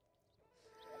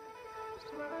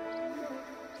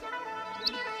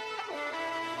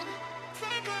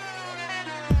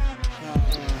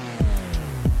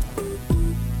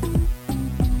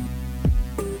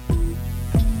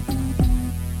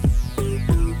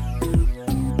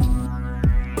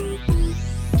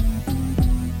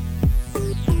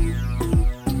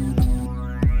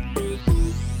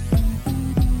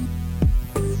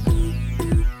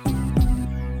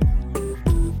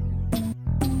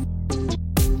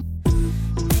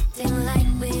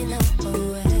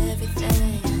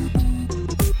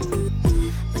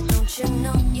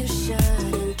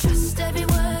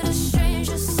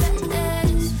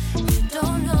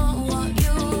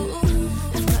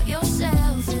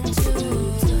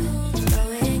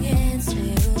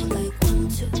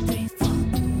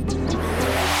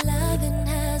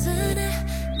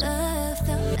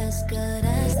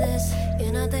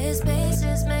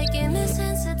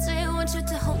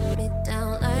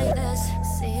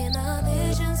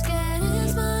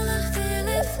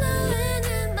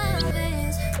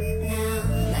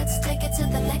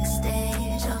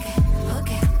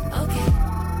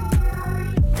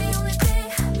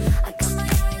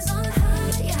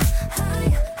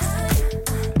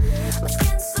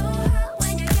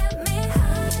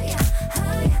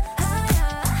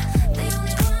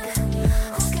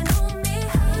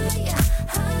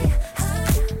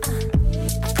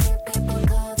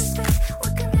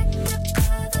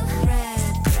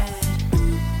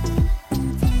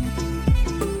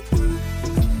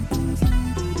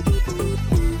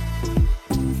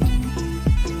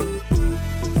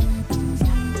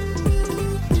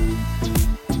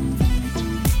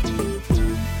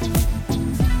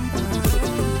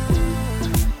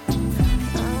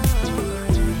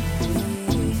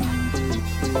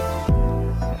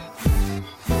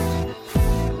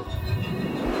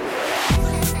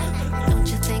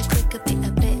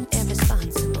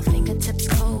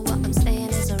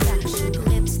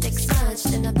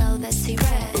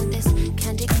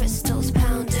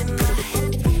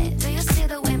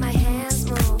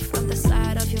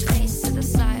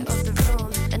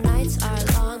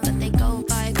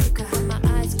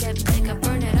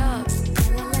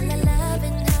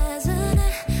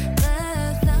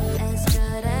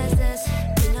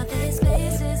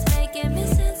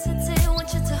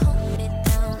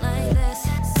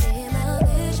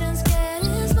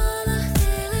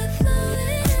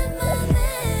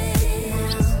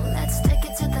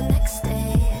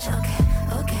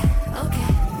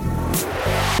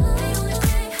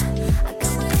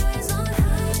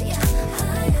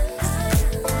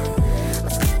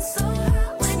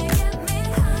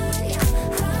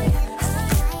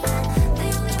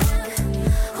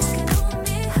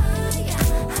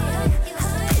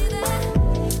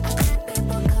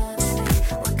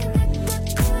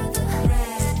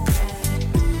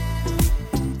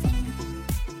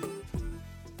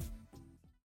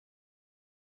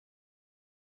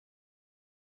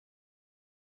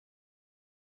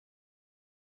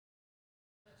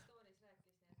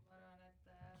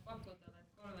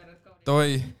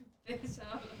 Davai.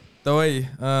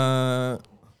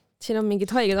 Siin on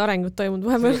mingid haiged arengud toimunud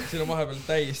vahepeal. Siin on vahepeal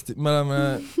täiesti.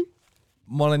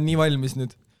 Ma olen nii valmis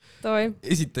nüüd. Davai.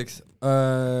 Esiteks.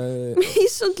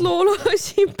 Issand Loola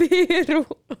asi Peeru.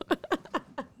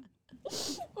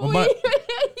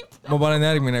 Ma panen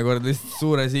järgmine kord lihtsalt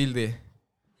suure sildi.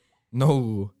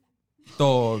 No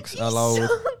dogs allowed.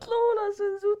 Issand Loola, see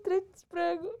on suht rets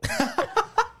praegu.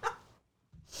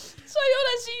 Sa ei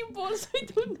ole siinpool, sa ei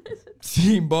tunne seda.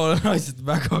 Siinpool on asjad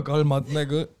väga kalmad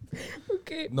nagu.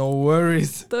 Okay. No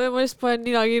worries. Toi ma just panen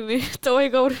nina kinni. Toi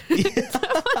kaur.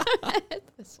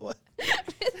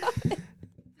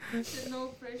 No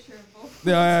pressure.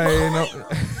 No.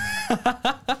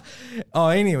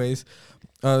 Anyways.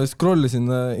 Scrollisin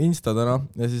Insta täna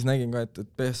ja siis nägin ka, et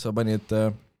PSA pani,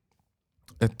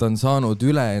 et on saanud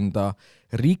üle enda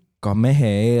rikka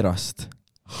mehe eerast.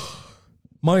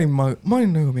 Ma olin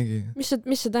nagu mingi... Mis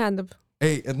see tähendab?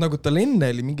 Ei, et nagu tal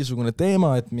enne oli mingisugune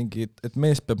teema, et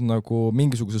mees peab nagu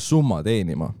mingisuguse summa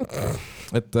teenima.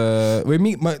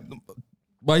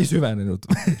 Ma ei süvenenud.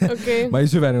 Okay. Ma ei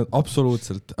süvenenud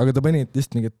absoluutselt, aga ta pani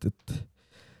lihtsalt mingi,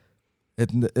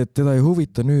 et teda ei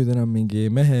huvita nüüd enam mingi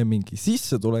mehe mingi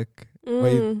sissetulek,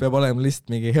 vaid peab olema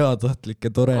lihtsalt mingi heatahtlik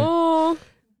ja tore.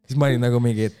 Siis ma olin nagu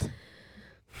mingi, et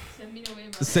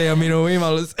see on minu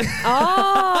võimalus.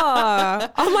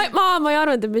 Ma ei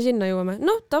arvanud, et me sinna jõuame.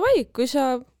 Davai, kui sa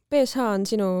PSH on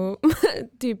sinu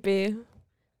tüüpi.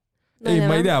 Ei,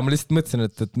 ma ei tea, ma lihtsalt mõtlesin,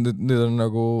 et nüüd on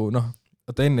nagu,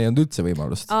 ta enne ei olnud üldse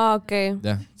võimalust. Okei.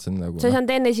 Jah, see on nagu... Sa ei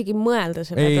saanud enne isegi mõelda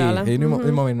selle peale. Ei, nüüd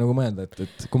ma võin nagu mõelda,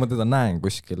 et kui ma teda näen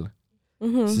kuskil,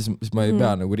 siis ma ei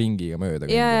pea nagu ringiga mööda.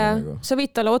 Nagu. Sa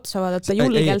võid talle otsa vaadata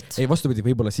julgelt. Ei, vastupidi,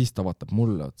 võib-olla siis ta vaatab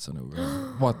mulle otsa. Nagu,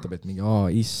 vaatab, et mingi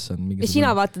issand. Ja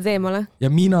sina vaatad eemale? Ja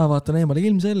mina vaatan eemale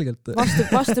ilmselgelt.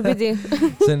 Vastupidi.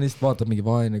 See on lihtsalt vaatab mingi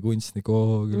vaene kunstnik,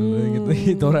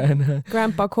 nii tore.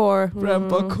 Grandpa core.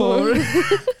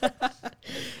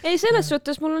 Ei, selles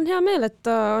suhtes mul on hea meel, et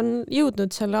ta on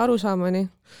jõudnud selle arusaamani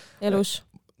elus.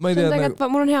 Ma ei tea.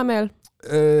 Mul on hea meel.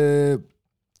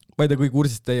 Ma ei tea, kui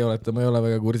kursis teie olete, ma ei ole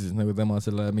väga kursis nagu tema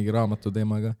selle mingi raamatu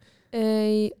teemaga.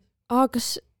 Kas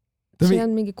see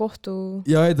on mingi kohtu...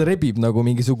 Ja ta rebib nagu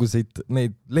mingisuguseid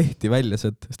neid lehti välja,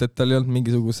 sest et tal ei olnud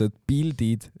mingisugused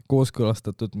pildid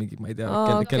kooskõlastatud mingi, ma ei tea,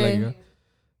 kellegiga.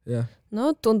 Ja.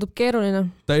 No, tundub keeruline.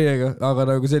 Täiega, aga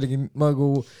nagu see oligi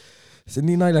nagu... See on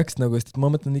nii naljaks nagu, sest ma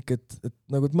mõtlen ikka, et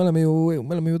me oleme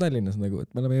ju Tallinnas nagu, et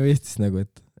me oleme ju Eestis nagu,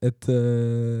 et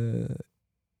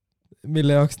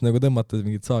mille jaoks nagu tõmmata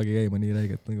mingit saagi käima nii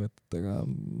räiget nagu, et aga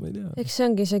ma ei tea. Eks see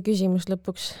ongi see küsimus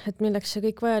lõpuks, et milleks see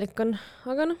kõik vajalik on,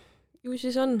 aga ju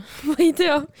siis on, ma ei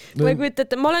tea. Ma ei kujuta,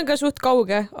 et ma olen ka suht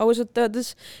kauge, ausalt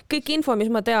öeldes. Kõik info, mis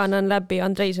ma tean, on läbi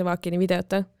Andrei Sevakini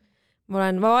videote.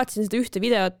 Ma vaatasin seda ühte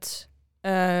videot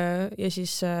ja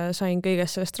siis sain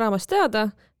kõigest sellest draamast teada.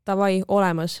 Davai,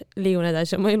 olemas, liigun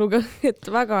edasi oma eluga, et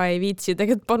väga ei viitsi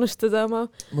tegelikult panustada oma...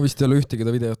 Ma vist ei ole ühtegi ta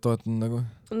videot vaatanud nagu.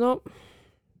 No,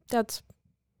 tead,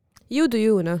 you do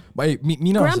you, no.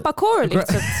 Grandpa core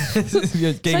lihtsalt. Sa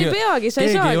ei peagi, sa ei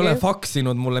saagi. Keegi ei ole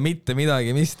faksinud mulle mitte midagi,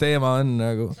 mis teema on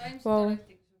nagu.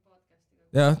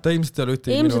 Jah, ta ilmselt ei ole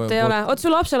ühtegi ilmselt ei ole.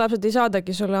 Su lapselapsed ei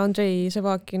saadagi sulle Andrei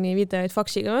Sevakini videoid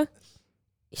faksiga, või?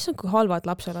 Issand, kui halvad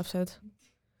lapselapsed.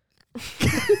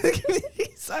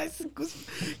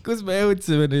 kus me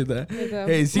jõudsime nüüd?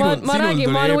 Ei, ma olen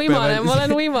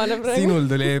uimane praegu. Sinul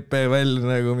tuli EP välja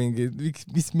nagu mingi,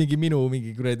 mis mingi minu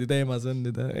mingi kuradi teema see on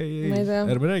nüüd? Ei,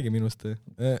 ärme räägi minust.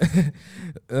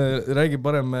 Räägi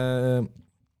parem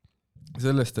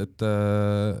sellest, et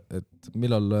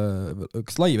millal,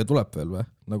 kas laive tuleb veel või?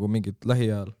 Nagu mingit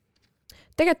lähiajal?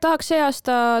 Tegelikult tahaks see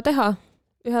aasta teha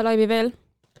ühe laivi veel.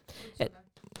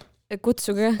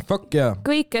 Kutsuge. Fuck yeah.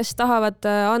 Kõik, kes tahavad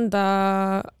anda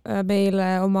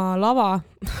meile oma lava,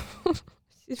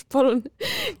 siis palun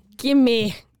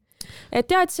Kimmi. Et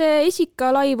tead, see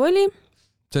Isika laiv oli.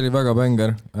 See oli väga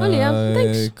bänger. Oli jah,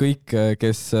 thanks. Kõik,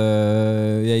 kes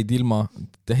jäid ilma,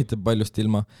 jäid paljust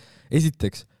ilma.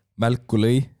 Esiteks, Mälku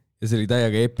lõi ja see oli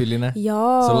täiega epiline.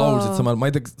 Sa laulsid samal, ma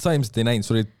ei tea, sa ilmselt ei näinud,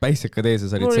 sul olid päisekad ees ja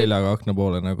sa olid seljaga akna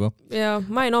poole nagu. Ja,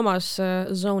 ma olin omas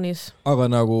zoonis. Aga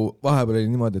nagu vahepeal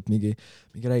oli niimoodi, et mingi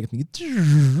räägid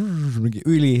mingi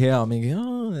ülihea mingi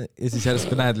ja siis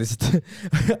järsku näed lihtsalt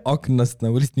aknast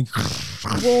nagu lihtsalt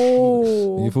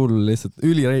mingi full lihtsalt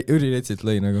üliretsilt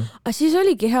lõi nagu. Aga siis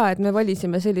oligi hea, et me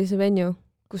valisime sellise venue,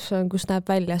 kus näeb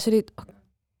välja. See oli,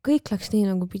 kõik läks nii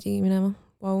nagu pidi minema.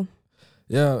 Vau.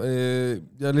 Ja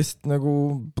lihtsalt nagu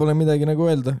pole midagi nagu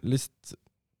öelda, lihtsalt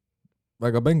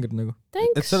väga bängerd nagu.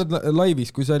 Thanks. Et sa oled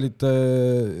laivis, kui sa olid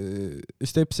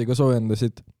Stepsiga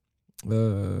soojendasid,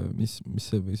 mis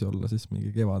see võis olla siis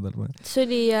mingi kevadel või? See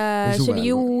oli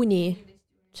juuni.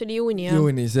 See oli juuni, jah.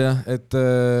 Juunis, jah. Et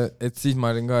siis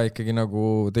ma olin ka ikkagi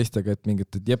nagu teistega, et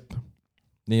mingit, et jep,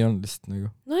 nii on lihtsalt nagu.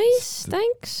 Nice,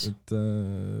 thanks.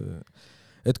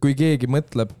 Et kui keegi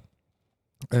mõtleb,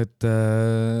 et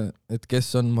kes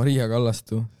on Maria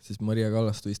Kallastu, siis Maria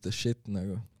Kallastu is the shit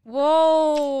nagu.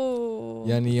 Wow.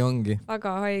 Ja nii ongi.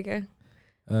 Väga haige.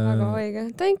 Väga haige.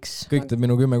 Thanks. Kõik teeb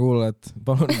minu 10 kuulajat.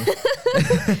 Palun.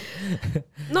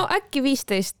 No äkki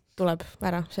 15 tuleb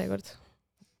ära seekord.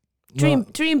 Dream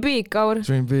big, Kaur.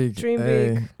 Dream big.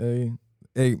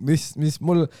 Ei, mis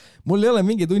mul ei ole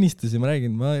mingeid unistusi, ma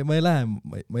räägin, ma ei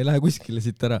lähe kuskile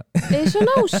siit ära. Ei, see on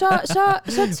aus,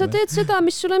 sa teed seda,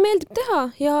 mis sulle meeldib teha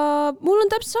ja mul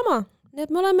on täpselt sama. Nii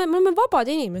et me oleme vabad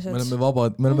inimesed. Me oleme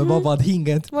vabad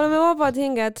hinged. Me oleme vabad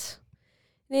hinged.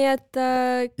 Nii et...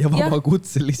 ja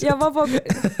vabakutselised. Ja sa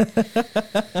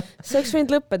oleks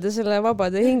võinud lõppeda selle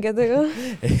vabade hingedega.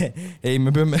 Ei,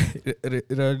 me peame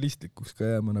realistlikuks ka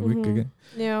jääma nagu ikkagi.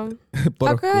 Jaa.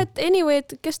 Aga et anyway,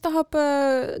 kes tahab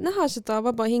näha seda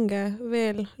vaba hinge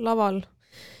veel laval,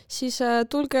 siis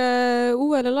tulge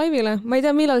uuele laivile. Ma ei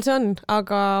tea, millal see on,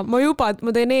 aga ma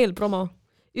teen eelpromo.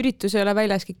 Üritus ei ole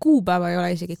väljaski, kuupäeva ei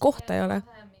ole isegi, kohta ei ole.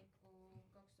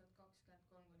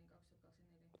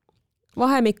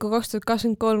 Vahemikku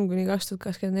 2023 kuni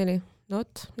 2024. No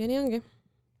oot, ja nii ongi.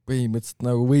 Põhimõtteliselt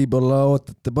nagu võib-olla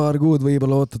ootate paar kuud,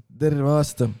 võib-olla ootate terve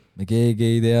aasta. Me keegi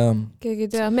ei tea. Keegi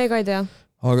ei tea, me ka ei tea.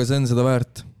 Aga see on seda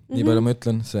väärt. Nii palju ma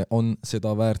ütlen, see on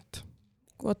seda väärt.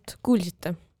 Oot, kuulsite?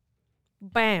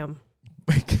 Bam!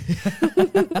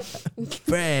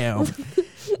 Bam!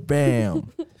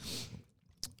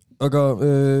 Aga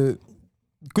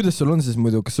kuidas sul on siis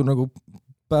muidu, kas sul nagu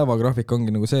päevagraafik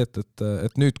ongi nagu see,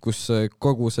 et nüüd, kus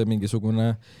kogu see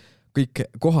mingisugune kõik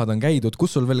kohad on käidud,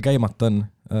 kus sul veel käimata on?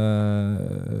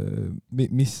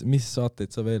 Mis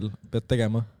saateid sa veel pead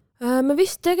tegema? Me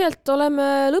vist tegelikult oleme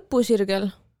lõpusirgel.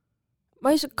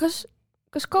 Ma ei saa, kas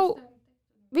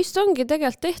vist ongi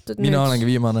tegelikult tehtud Mina olengi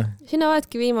viimane. Sina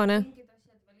oledki viimane.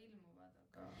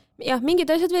 Jah, mingid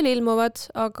asjad veel ilmuvad,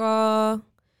 aga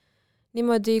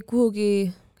niimoodi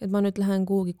kuhugi, et ma nüüd lähen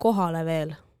kuhugi kohale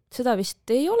veel. Seda vist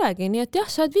ei olegi, nii et jah,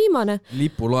 sa oled viimane.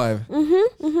 Lipulaev.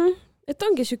 Et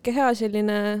ongi süke hea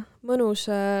selline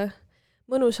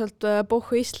mõnusalt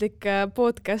pohhuistlik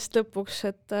podcast lõpuks,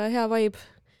 et hea vibe.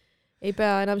 Ei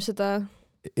pea enam seda...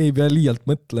 Ei pea liialt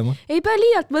mõtlema. Ei pea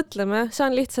liialt mõtlema,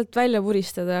 saan lihtsalt välja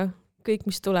vuristada kõik,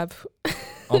 mis tuleb.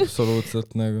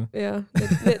 Absoluutselt nagu. Jah,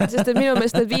 sest et minu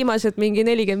meelest need viimased mingi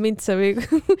 40 mintsa või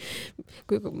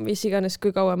mis iganes,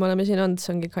 kui kaua me oleme siin olnud,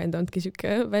 see ongi kind ondki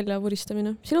süke välja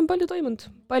vuristamine. Siin on palju toimunud,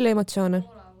 palju emotsioone.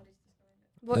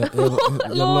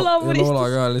 Loola vuristas. Loola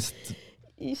ka lihtsalt.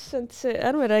 Issand,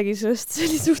 ärme räägi sellest, see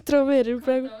oli suht traumeeriv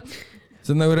praegu.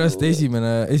 See on nagu reaalselt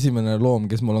esimene loom,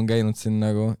 kes mul on käinud siin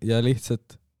nagu ja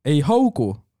lihtsalt ei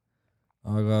haugu.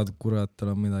 Aga kurat,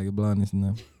 tal on midagi plaanis.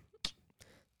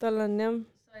 Tal on jah.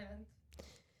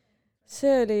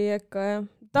 See oli ikka jah.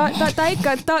 Ta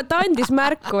andis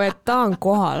märku, et ta on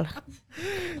kohal.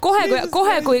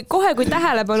 Kohe kui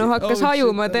tähelepanu hakkas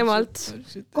hajuma temalt.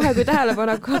 Kohe kui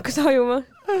tähelepanu hakkas hajuma.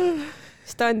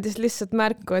 Siis ta andis lihtsalt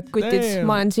märku, et kutid,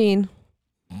 ma olen siin.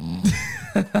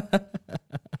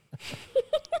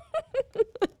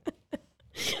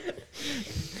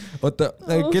 Oota,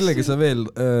 kellega sa veel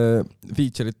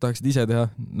feature'it tahaksid ise teha?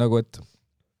 Nagu, et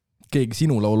keegi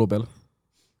sinu laulu peal?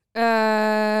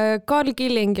 Karl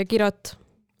Killing ja Kirot.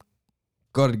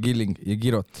 Karl Killing ja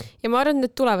Kirot. Ja ma arvan, et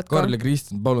need tulevad ka. Karl ja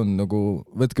Kristjan, palun nagu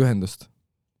võtke ühendust.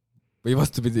 Või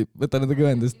vastupidi, võta nendega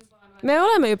ühendust. Me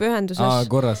oleme juba ühenduses.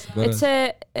 Korras. Et see...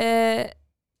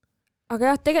 Aga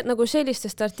jah, tegelikult nagu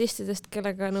sellistest artistidest,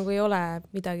 kellega nagu ei ole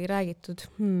midagi räägitud.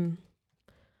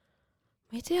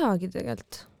 Ma ei teagi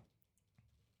tegelikult.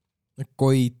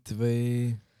 Koit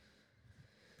või...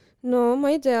 No, ma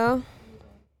ei tea.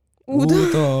 Udo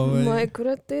või... Ma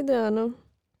kurat ei tea, no.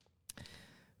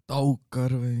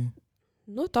 Taukar või...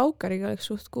 No, Taukariga oleks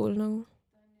suht cool nagu.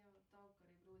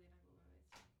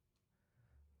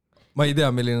 Ma ei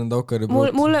tea, milline on Taukari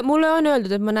pruut. Mulle on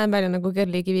öeldud, et ma näen välja nagu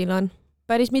Kerli Kivilaan.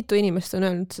 Päris mitu inimest on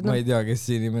öelnud seda. Ma ei tea, kes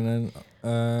see inimene on.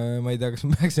 Ma ei tea, kas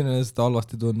ma peaksin seda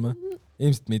halvasti tundma.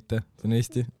 Ilmselt mitte, see on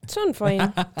Eesti. See on fine.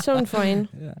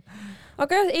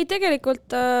 Aga jah, ei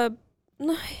tegelikult,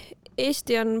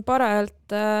 Eesti on parajalt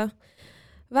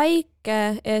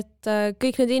väike, et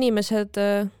kõik need inimesed,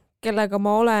 kellega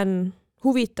ma olen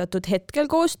huvitatud hetkel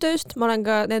koostööst, ma olen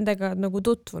ka nendega nagu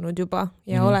tutvunud juba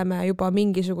ja oleme juba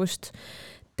mingisugust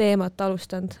teemat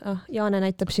alustanud. Jaane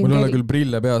näitab siin... Mul ei ole küll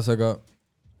prille peas, aga...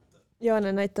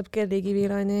 Jaane näitab Kerli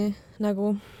Kivilaani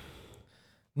nägu.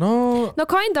 no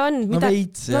kinda on. no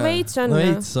veits on.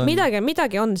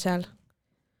 Midagi on seal.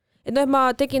 Et no,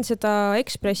 ma tegin seda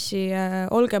Ekspressi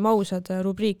Olgem ausad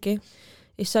rubriiki ja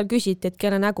siis seal küsiti, et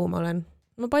kelle nägu ma olen.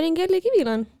 Ma panin Kelly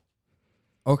Kivilan.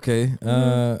 Okei.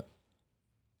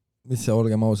 Mis see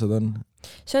Olgem ausad on?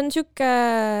 See on siuke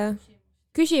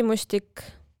küsimustik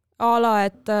a la,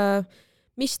 et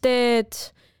mis teed,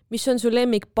 mis on su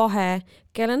lemmikpahe,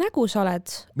 kelle nägu sa oled?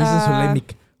 Mis on su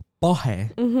lemmikpahe?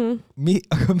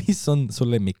 Aga mis on su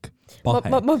lemmikpahe?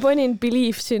 Ma panin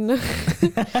believe sinna.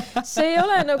 See ei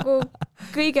ole nagu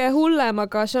kõige hullem,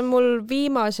 aga see on mul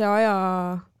viimase aja...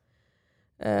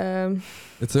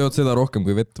 Et sa jood seda rohkem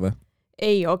kui vett või?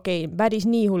 Ei, okei, päris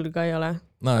nii hull ka ei ole.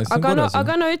 No,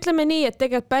 aga no ütleme nii, et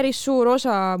tegelikult päris suur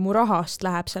osa mu rahast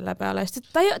läheb selle peale, sest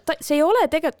see ei ole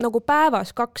tegelikult nagu päevas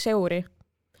 2 euri.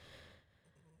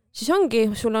 Siis ongi,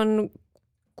 sul on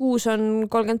kuus on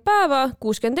 30 päeva,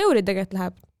 60 euri tegelikult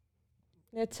läheb.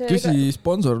 Küsi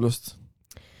sponsorlust.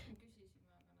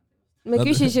 Me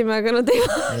küsisime, aga nad ei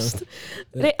vasta.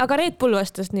 Aga Red Bull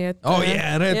vastas nii, et... Oh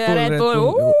yeah, Red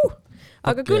Bull.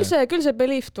 Aga küll see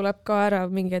belief tuleb ka ära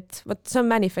mingi, et võt, see on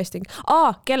manifesting.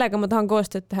 Kellega ma tahan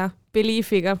koostööd teha?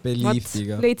 Beliefiga.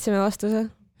 Leidsime vastuse.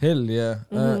 Hell yeah.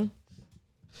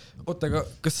 Oota, aga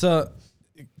kas sa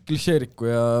Klišeeriku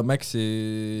ja Maxi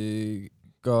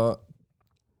ka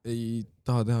ei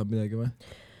taha teha midagi või?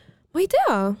 Ma ei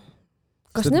tea.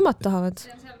 Kas nemad tahavad?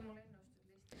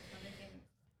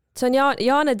 See on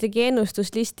Jaane tegi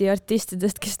ennustuslisti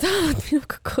artistidest, kes tahavad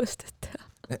minuga koostööd teha.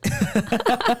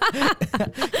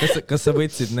 Kas sa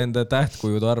võtsid nende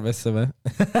tähtkujud arvesse või?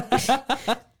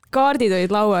 Kaardid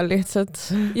olid laual lihtsalt.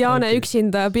 Jaane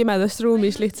üksinda pimedas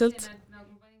ruumis lihtsalt.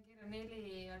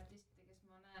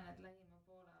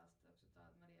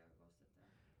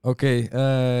 Okei,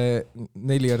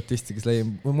 4 artisti, kes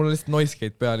lähim... Mul on lihtsalt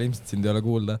noisegate peal, ilmselt sind ei ole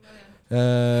kuulda.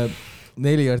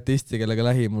 4 artisti, kellega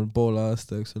lähim mul poole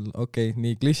aasta jooksul. Okei,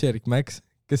 nii, Klišeerik, Max.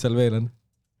 Kes seal veel on?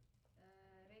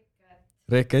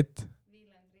 Reket,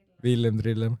 Villem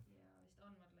Trillem,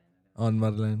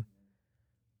 Ann-Marleen.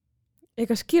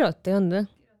 Kas Kirot ei olnud või?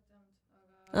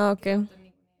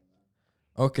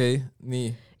 Okei,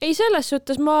 nii. Ei, selles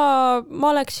suhtes ma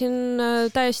oleksin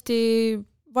täiesti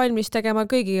valmis tegema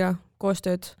kõigiga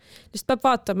koostööd. Lihtsalt peab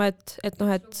vaatama, et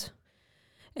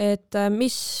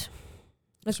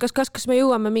kas me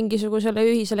jõuame mingisugusele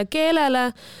ühisele keelele,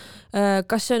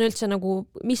 kas see on üldse nagu,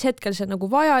 mis hetkel see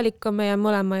nagu vajalik on meie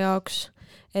mõlema jaoks.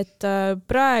 Et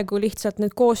praegu lihtsalt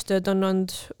need koostööd on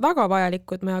olnud väga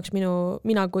vajalikud meie jaoks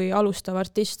mina kui alustav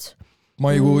artist.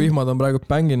 Maikuu vihmad on praegu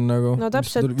pängin nagu. No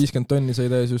täpselt. 50 tonni sai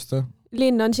täis just.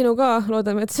 Linn on sinu ka,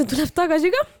 loodame, et see tuleb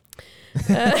tagasi ka.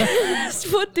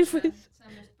 Spotify's.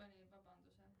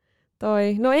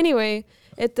 No anyway,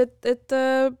 et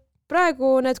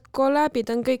praegu need kollabid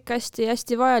on kõik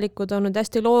hästi vajalikud olnud,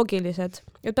 hästi loogilised.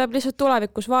 Ja peab lihtsalt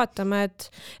tulevikus vaatama,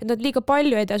 et nad liiga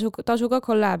palju ei tasu ka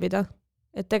kollabida.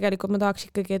 Et tegelikult ma tahaks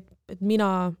ikkagi, et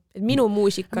minu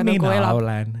muusika nagu elab. Mina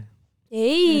olen.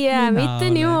 Ei, mitte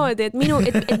niimoodi,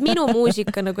 et minu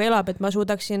muusika nagu elab, et ma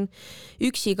suudaksin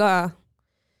üksi ka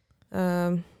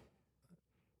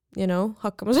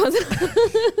hakkama saada.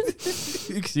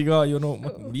 Üksi ka,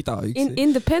 mida üksi?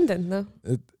 Independent, no.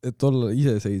 Et olla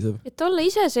iseseisev. Et olla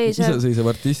iseseisev.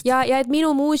 Iseseisev artist. Ja et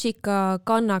minu muusika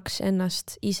kannaks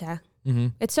ennast ise.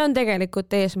 Et see on tegelikult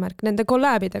eesmärk nende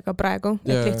kollabidega praegu,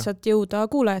 et lihtsalt jõuda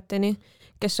kuulajateni,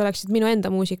 kes oleksid minu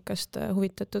enda muusikast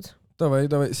huvitatud. Davai.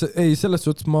 Ei, selles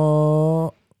suhtes ma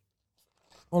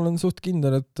olen suht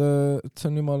kindel, et see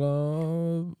on jumala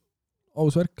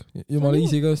aus värk. Jumala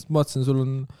easy ka, sest ma vaatasin, sul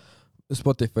on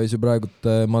Spotify's ju praegu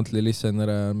monthly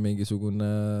listenere on mingisugune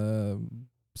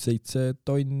 7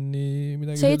 tonni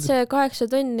midagi. 7-8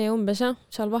 tonni umbes, jah,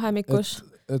 seal vahemikus.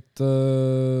 Et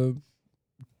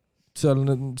seal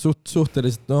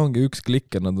suhteliselt ongi üks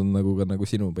klikk ja nad on nagu ka nagu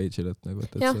sinu page'il.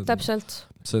 Jah, täpselt.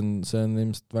 See on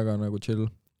ilmselt väga nagu chill.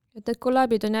 Et need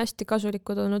kollabid on hästi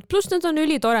kasulikud olnud. Plus need on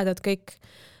ülitoredad kõik.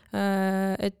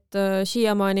 Et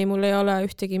siiamaani mul ei ole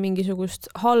ühtegi mingisugust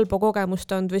halba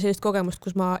kogemust olnud või sellist kogemust,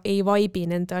 kus ma ei vaibi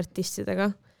nende artistidega.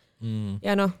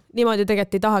 Ja niimoodi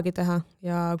tegelikult ei tahagi teha.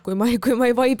 Ja kui ma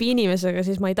ei vaibi inimesega,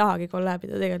 siis ma ei tahagi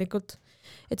kollabida tegelikult.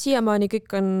 Et siiamaani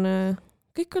kõik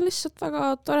on lihtsalt väga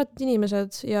toredad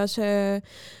inimesed ja see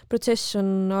protsess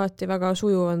on alati väga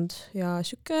sujuvand ja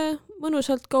siuke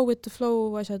mõnusalt go with the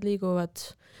flow, asjad liiguvad.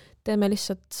 Teeme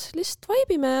lihtsalt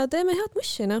vaibime ja teeme head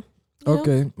mussina.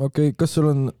 Okei. Kas sul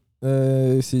on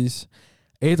siis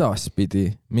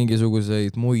edaspidi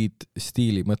mingisuguseid muid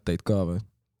stiilimõtteid ka või?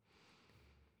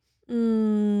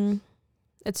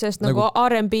 et sellest nagu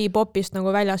R&B popist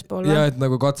nagu väljaspool. Ja, et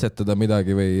nagu katsetada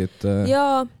midagi või et...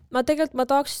 Ja, ma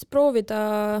tahaks proovida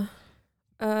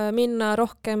minna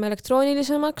rohkem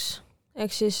elektroonilisemaks,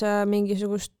 ehk siis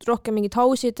mingisugust rohkem mingit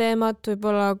house'i teemat,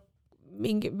 võib-olla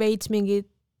veits mingi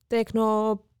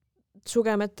tehno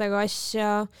sugemetega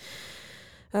asja.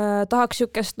 Tahaks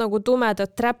sükest nagu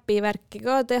tumedat trappi värki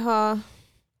ka teha,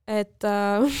 et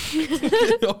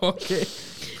okay.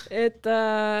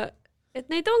 et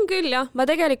neid on küll jah, ma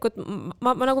tegelikult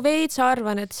ma nagu veits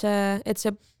arvan, et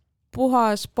see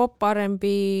puhas pop R&B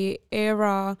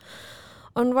era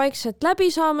on vaikselt läbi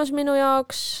saamas minu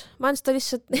jaoks. Ma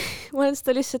olen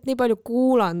seda lihtsalt nii palju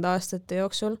kuulanud aastate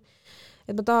jooksul,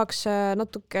 et ma tahaks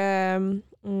natuke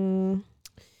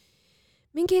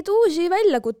mingeid uusi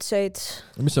väljakutseid.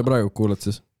 Mis sa praegu kuulad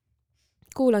siis?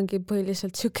 Kuulangi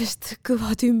põhiliselt sükest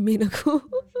kõva tümmi nagu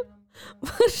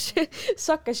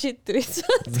Suck a shit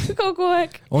lihtsalt kogu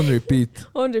aeg. On repeat,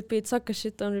 suck a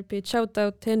shit, on repeat. Shout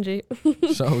out Henry.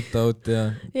 Shout out,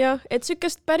 jah. Jah, et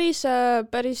sükest päris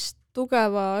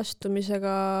tugeva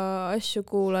astumisega asju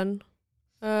kuulan.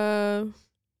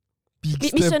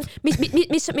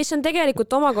 Mis on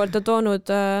tegelikult omakorda toonud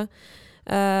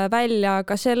välja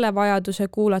ka selle vajaduse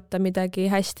kuulata midagi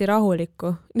hästi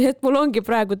rahulikku. Nii et mul ongi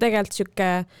praegu tegelikult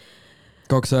süke...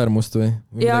 Kaks äärmust või?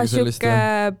 Ja süke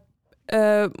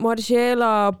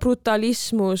Margiela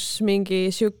brutalismus,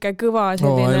 mingi süke kõva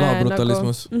selline... Ela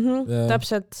brutalismus.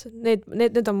 Täpselt.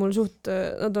 Need on mul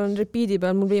nad on repeat'i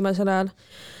peal mul viimasel ajal.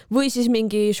 Või siis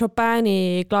mingi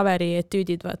Chopini klaveri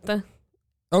etüüdid, vaata.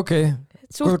 Okei.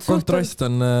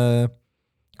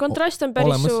 Kontrast on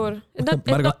päris suur.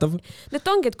 Märgatav. Need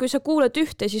ongi, et kui sa kuulad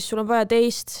ühte, siis sul on vaja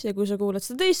teist ja kui sa kuulad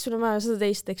seda teist, sul on vaja seda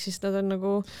teist, eks siis nad on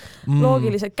nagu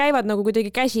loogilised, käivad nagu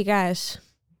kuidagi käsi käes.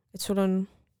 Et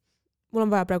mul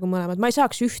on vaja praegu mõlemad. Ma ei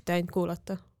saaks ühte ainult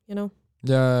kuulata, you know?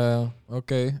 Ja,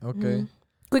 okei.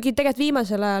 Kuigi tegelikult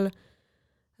viimasel ajal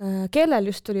kellel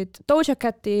just tulid Doja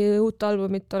Cati uut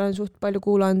albumit olen suht palju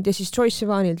kuulanud ja siis Troye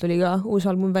Sivanil tuli ka uus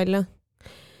album välja.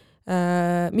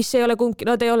 Mis ei ole kumbki,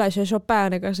 nad ei ole see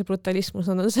Chopin ega see brutalismus,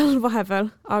 nad on seal vahepeal,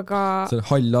 aga... See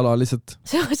hall ala lihtsalt.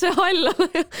 See hall ala,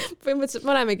 põhimõtteliselt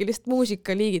me olemegi lihtsalt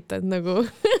muusika liigitanud nagu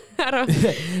ära.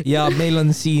 Ja meil on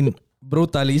siin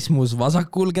brutalismus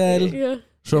vasakul käel,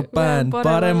 Chopin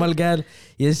paremal käel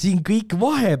ja siin kõik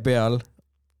vahepeal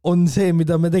on see,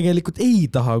 mida me tegelikult ei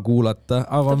taha kuulata,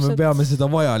 aga me peame seda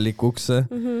vajalikuks.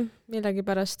 Millegi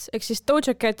pärast. Eks siis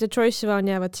Doja Cat ja Troye Sivan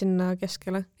jäävad sinna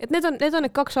keskele. Et need on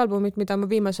need kaks albumit, mida ma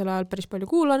viimasel ajal päris palju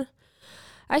kuulan.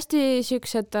 Hästi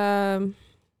süüksed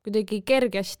kuidagi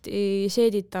kergesti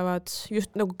seeditavad,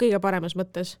 just nagu kõige paremas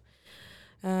mõttes.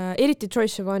 Eriti Troye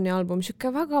Sivani album, süüke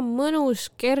väga mõnus,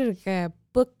 kerge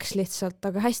põks lihtsalt,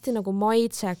 aga hästi nagu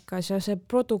maitsekas ja see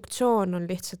produktsioon on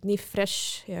lihtsalt nii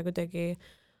fresh ja kuidagi...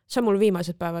 See on mul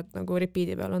viimased päevad nagu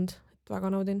repeat'i peal olnud, et väga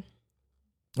naudin.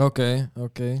 Okei,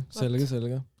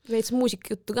 selge. Veits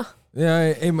muusik-juttu ka. Ja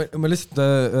ei, ma lihtsalt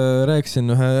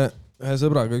rääkisin ühe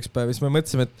sõbraga üks päev, siis me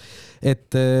mõtlesime,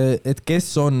 et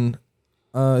kes on,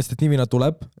 sest et Nivina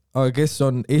tuleb, aga kes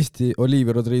on Eesti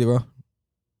Olivia Rodrigo?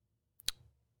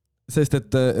 Sest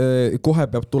et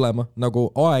kohe peab tulema, nagu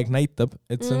aeg näitab,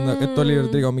 et see on, et Olivia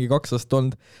Rodrigo on mingi 2 aastat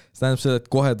olnud, see tähendab seda, et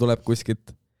kohe tuleb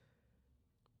kuskilt.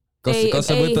 Kas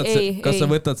sa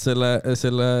võtad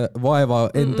selle vaeva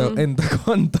enda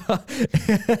kanda?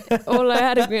 Olla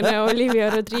järgmine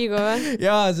Olivia Rodrigo või?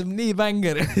 Jaa, see on nii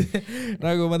bänger.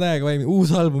 Nagu ma täiega vaimi.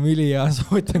 Uus album üli ja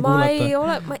soovitan kuulata. Ma ei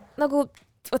ole, nagu,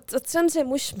 see on see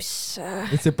mus, mis...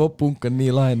 Et see pop-punk on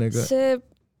nii lahe nagu.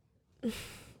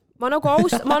 Ma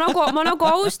nagu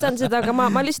austan seda, aga ma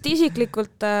lihtsalt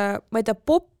isiklikult, ma ei tea,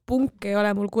 pop-punk ei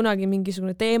ole mul kunagi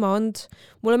mingisugune teema olnud.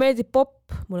 Mulle meeldib pop,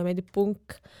 mulle meeldib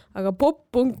punk, aga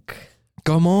pop-punk.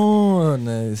 Come on,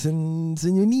 see on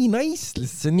ju nii nice,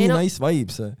 see on nii nice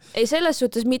vibes. Ei, selles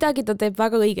suhtes midagi ta teeb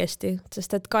väga õigesti,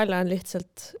 sest et Kalle on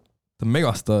lihtsalt... Ta on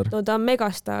megastar. No ta on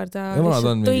megastar, ta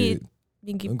lihtsalt tõi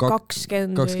mingi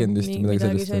 20 või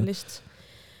midagi sellist.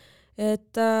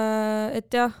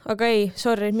 Et jah, aga ei,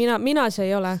 sorry, mina see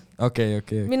ei ole. Okei.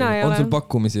 On sul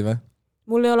pakkumisi või?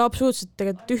 Mul ei ole absoluutselt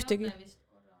tegelikult ühtegi.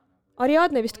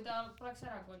 Ariadne vist... Kui ta poleks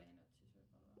ära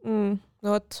kolinud.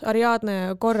 No võt, Ariadne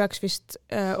korraks vist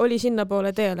oli sinna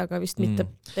poole teel, aga vist mitte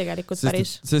tegelikult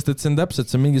päris. Sest et see on täpselt,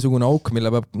 see on mingisugune auk, mille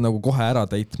peab nagu kohe ära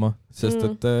täitma. Sest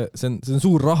et see on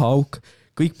suur raha auk.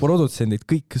 Kõik produtsendid,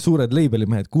 kõik suured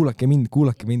labelimehed, kuulake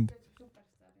mind.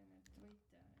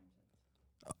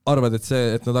 Arvad,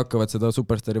 et nad hakkavad seda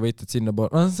superstari võitjat sinna poole?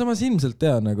 No samas ilmselt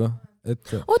tea nagu.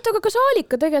 Oota, aga kas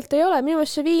Aalika tegelikult ei ole? Minu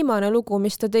meelest see viimane lugu,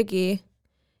 mis ta tegi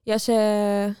ja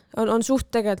see on suht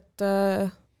tegelikult...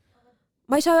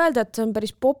 ma ei saa öelda, et see on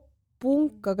päris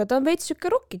pop-punk, aga ta on veits siuke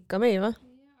rockika või?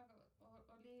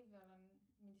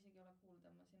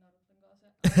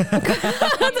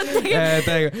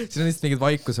 Täiega, siin on lihtsalt mingid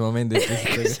vaikuse momendid. Aga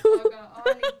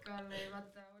Aalikal ei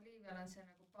vaata, Oliivial on see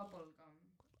nagu bubblegum.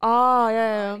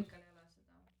 Jaa.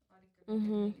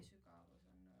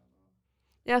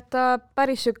 Jah, ta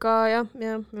päris süka, jah.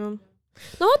 No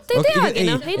vot, ei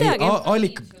teagi.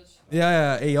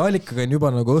 Aalikaga on juba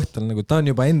nagu õhtul, nagu ta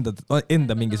on juba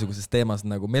enda mingisuguses teemas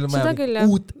nagu. Meil on vaja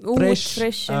uut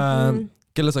fresh,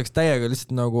 kelle saaks täiega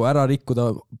lihtsalt nagu ära rikkuda,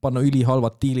 panna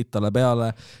ülihalvad diilid talle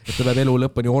peale, et ta peab elu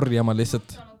lõpuni orjama lihtsalt.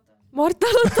 Marta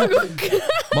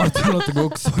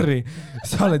Lotta-Kukk, sorry.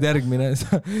 Sa oled järgmine.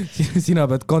 Sina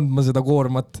pead kandma seda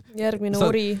koormat. Järgmine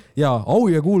ori. Jaa,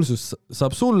 au ja kuulsus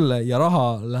saab sulle ja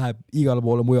raha läheb igale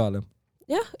poole mujale.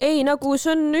 Jah, ei, nagu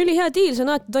see on ülihea diil, see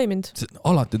on alati toiminud.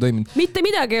 Alati toiminud. Mitte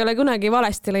midagi ei ole kunagi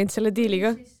valesti läinud selle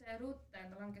diiliga. Siis Rutten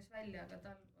langes välja, aga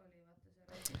tal oli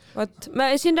Vot, me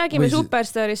siin räägime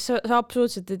Superstarist, sa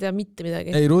absoluutselt ei tea mitte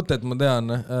midagi. Ei, Rutet ma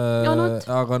tean,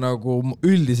 aga nagu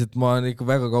üldiselt ma olen ikka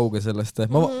väga kauge sellest.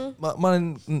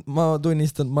 Ma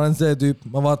tunnistan, ma olen see tüüp,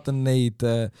 ma vaatan neid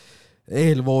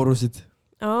eelvoorusid.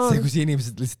 See, kus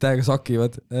inimesed lihtsalt täiega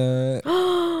sakivad.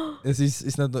 Ja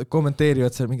siis nad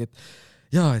kommenteerivad seal mingi, et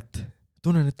jaa, et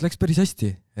tunnen, et läks päris hästi,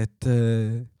 et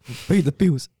pöidlad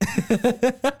pihus.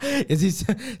 Ja siis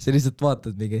sa lihtsalt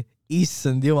vaatad mingi,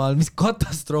 issand jumal, mis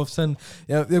katastroof see on.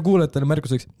 Ja kuulajatele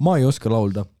märkuseks, ma ei oska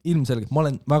laulda. Ilmselgelt, ma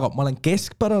olen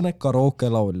keskpärane karaoke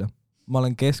laulja.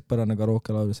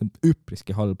 See on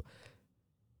üpriski halb.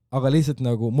 Aga lihtsalt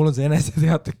nagu, mul on see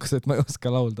eneseteadlikkus, et ma ei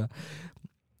oska laulda.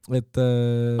 Oota,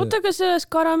 aga selles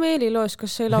Karameeli loos,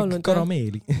 kas sa ei laulnud?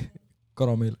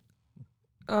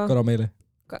 Karameele.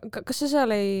 Kas sa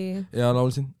seal ei... Jaa,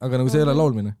 laulsin, aga nagu see ei ole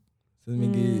laulmine. See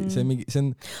on mingi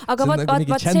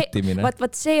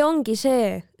see ongi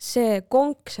see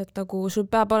konks, et nagu sul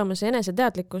peab olema see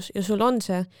eneseteadlikkus ja sul on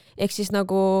see. Ehk siis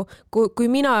nagu, kui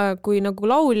mina, kui nagu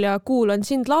laulja kuulan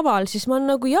sind laval, siis ma on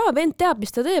nagu, vend teab,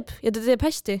 mis ta teeb ja ta teeb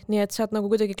hästi. Nii et sa oled nagu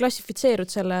kuidagi klassifitseerud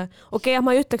selle. Okei,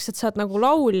 ma ei ütleks, et sa oled nagu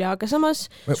laulja, aga samas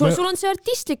sul on see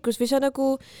artistlikkus või sa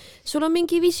nagu, sul on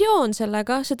mingi visioon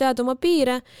sellega, sa tead oma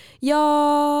piire ja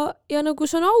nagu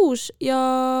see on aus ja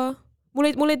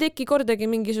mul ei teki kordagi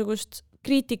mingisugust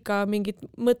kriitika, mingit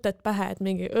mõtet pähe, et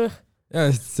mingi Ja,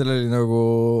 seal oli nagu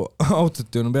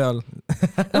autotune peal.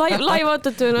 Live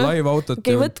autotune.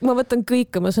 Okei, ma võtan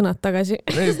kõik oma sõnad tagasi.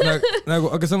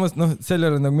 Aga samas, seal ei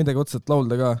ole nagu midagi otseselt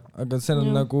laulda ka, aga see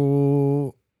on nagu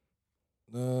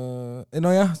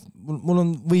mul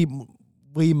on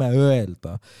võime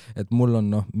öelda, et mul on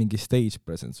mingi stage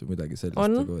presence või midagi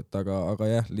sellist,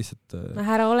 aga jah, lihtsalt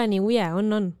ära ole nii uje,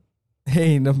 on.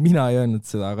 Ei, mina ei öelnud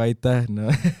seda, aga aitäh.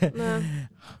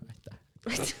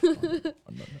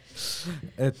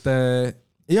 Et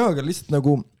aga lihtsalt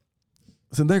nagu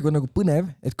see on täiega nagu põnev,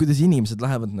 et kuidas inimesed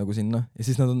lähevad nagu sinna ja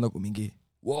siis nad on nagu mingi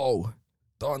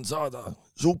tahan saada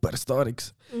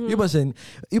superstaariks. Juba see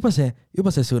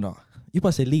sõna, juba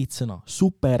see liitsõna,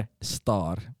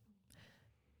 superstaar.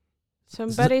 See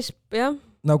on päris, jah.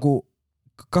 Nagu,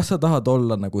 kas sa tahad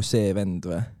olla nagu see vend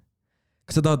või?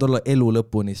 Kas sa tahad olla elu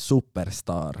lõpuni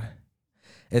superstaar?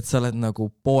 Et sa oled nagu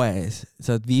poes,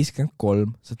 sa oled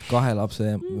 53, sa oled 2 lapse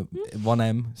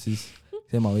vanem, siis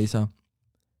ema või isa.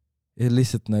 Ja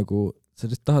lihtsalt nagu,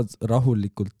 sa lihtsalt tahad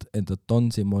rahulikult enda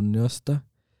tonsimonni osta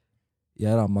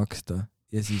ja ära maksta.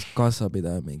 Ja siis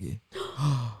kassapidaja mingi,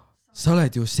 sa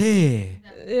oled ju see!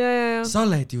 Sa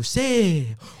oled ju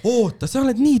see! Oota, sa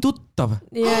oled nii tuttav!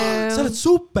 Sa oled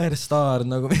superstaar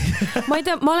nagu. Ma ei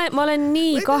tea, ma olen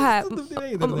nii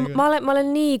ma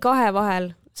olen nii kahe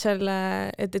vahel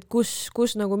selle, et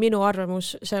kus nagu minu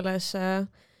arvamus selles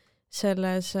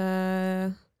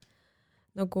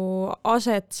nagu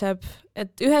asetseb,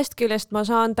 et ühest küljest ma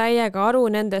saan täiega aru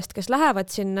nendest, kes lähevad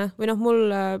sinna või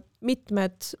mul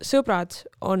mitmed sõbrad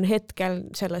on hetkel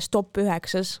selles top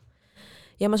 9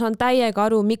 ja ma saan täiega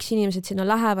aru, miks inimesed sinna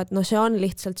lähevad, see on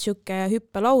lihtsalt siuke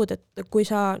hüppelaud, et kui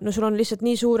sa, sul on lihtsalt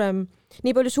nii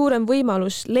palju suurem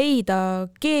võimalus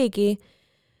leida keegi,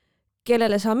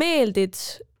 kellele sa meeldid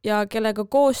ja kellega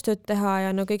koostööd teha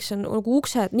ja kõik see on nagu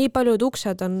uksed, nii paljud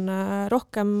uksed on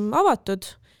rohkem avatud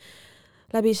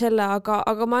läbi selle,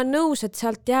 aga ma olen nõus, et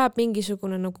sealt jääb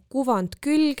mingisugune nagu kuvand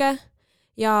külge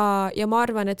ja ma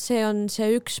arvan, et see on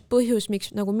see üks põhjus,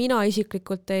 miks nagu mina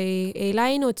isiklikult ei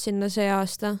läinud sinna see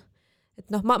aasta. Et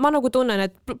ma nagu tunnen,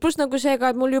 et pluss nagu see ka,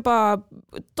 et mul juba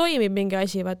toimib mingi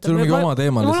asi. Sul on mingi oma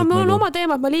teema lihtsalt. Mul on oma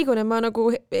teema, et ma liigun ja ma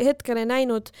nagu hetkel ei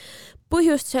näinud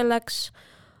põhjust selleks,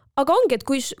 aga ongi, et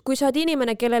kui sa oled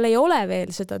inimene, kellel ei ole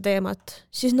veel seda teemat,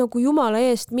 siis nagu jumala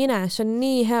eest mine, see on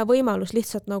nii hea võimalus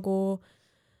lihtsalt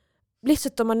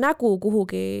oma nägu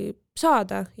kuhugi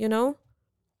saada, you know?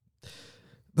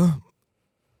 Noh,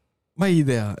 ma ei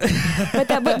tea.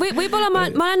 Võib-olla ma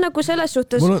olen nagu selles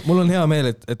suhtes... Mul on hea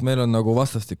meel, et meil on nagu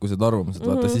vastastikused arvamused,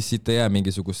 vaata, siis siit ei jää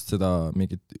mingisugust seda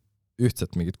mingit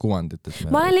ühtset mingit kuvandit.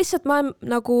 Ma olen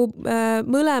nagu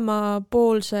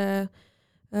mõlemapoolse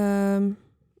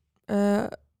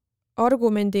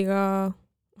argumendiga,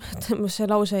 see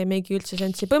lause ei meigi üldse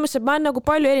sensi. Põhimõtteliselt ma olen nagu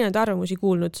palju erinevaid arvamusi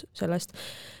kuulnud sellest,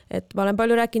 et ma olen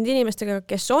palju rääkinud inimestega,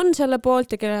 kes on selle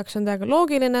poolt ja kelle jaoks on täiega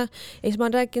loogiline, ja siis ma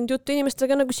olen rääkinud juttu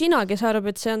inimestega nagu sina, kes arvab,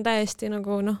 et see on täiesti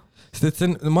nagu Sest et see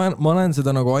on, ma olen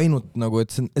seda nagu ainult nagu,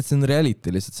 et see on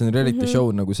reality lihtsalt, see on reality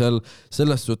show nagu seal,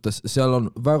 selles suhtes, seal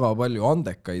on väga palju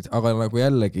andekaid, aga nagu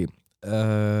jällegi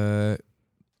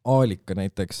Aalika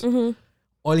näiteks,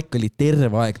 Aalika oli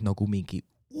terve aeg nagu mingi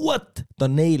what? Ta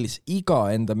neilis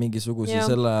iga enda mingisuguse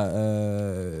selle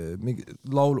mingi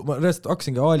laulu, ma reaalselt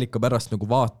hakkasingi Aalika pärast nagu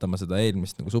vaatama seda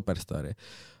eelmist nagu Superstaari.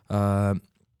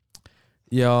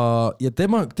 Ja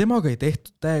temaga ei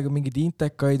tehtud täiega mingid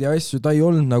intekaid ja asju, ta ei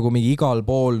olnud nagu mingi igal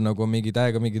pool nagu mingi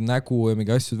täiega mingi nägu ja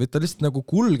mingi asju, vaid ta lihtsalt nagu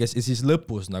kulges ja siis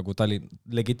lõpus nagu ta oli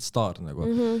legit staar nagu.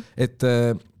 Et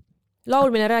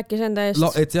laulmine rääkis enda eest.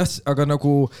 Et jah, aga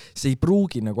nagu see ei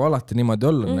pruugi nagu alati niimoodi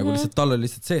olla, nagu lihtsalt tal on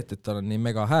lihtsalt see, et tal on nii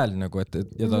mega hääl nagu, ja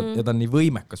ta on nii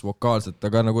võimekas vokaalselt,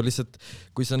 aga nagu lihtsalt,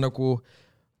 kui sa nagu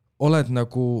oled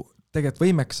nagu tegelikult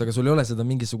võimekas, aga sul ei ole seda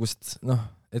mingisugust,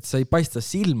 et sa ei paista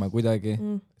silma kuidagi,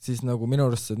 siis nagu minu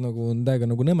arust see nagu on täiega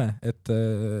nagu nõme, et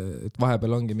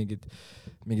vahepeal ongi mingid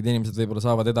inimesed võib-olla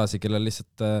saavad edasi, kellel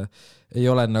lihtsalt ei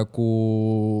ole nagu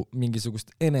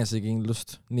mingisugust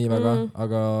enesekindlust nii väga,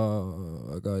 aga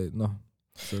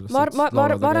ma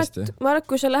arvan,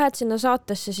 kui sa lähed sinna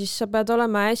saatesse, siis sa pead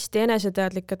olema hästi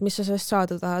eneseteadlik, et mis sa sellest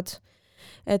saada tahad.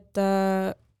 Et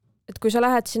kui sa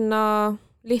lähed sinna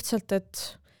lihtsalt,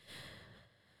 et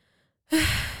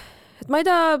ma ei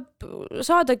taha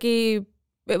saadagi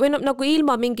või nagu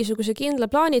ilma mingisuguse kindla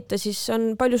plaanita, siis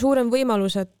on palju suurem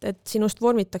võimalus, et sinust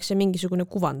vormitakse mingisugune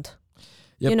kuvand.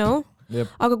 You know?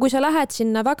 Aga kui sa lähed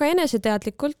sinna väga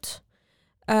eneseteadlikult,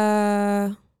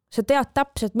 sa tead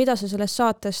täpselt, mida sa sellest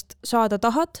saatest saada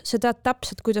tahad, sa tead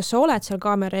täpselt, kuidas sa oled seal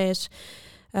kaamera ees,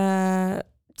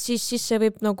 siis see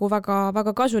võib nagu väga,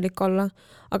 väga kasulik olla.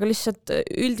 Aga lihtsalt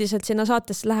üldiselt sinna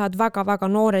saatesse lähevad väga-väga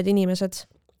noored inimesed.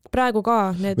 Praegu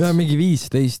ka need... Ja mingi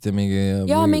 15 ja mingi...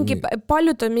 Ja mingi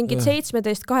paljud on mingid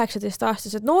 17-18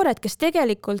 aastased noored, kes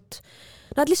tegelikult,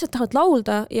 nad lihtsalt tahavad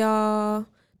laulda ja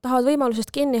tahavad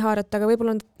võimalusest kinni haarata, aga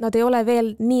võib-olla nad ei ole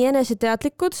veel nii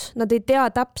eneseteadlikud, nad ei tea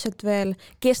täpselt veel,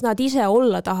 kes nad ise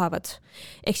olla tahavad.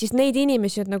 Ehk siis neid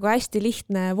inimesi on nagu hästi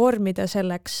lihtne vormida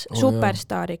selleks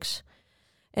superstaariks.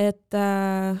 Et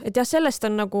jah, sellest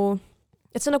on nagu,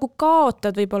 et sa nagu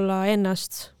kaotad võib-olla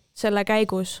ennast selle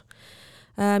käigus.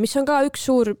 Mis on ka üks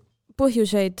suur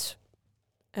põhjuseid,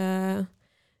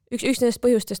 üks nendest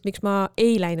põhjustest, miks ma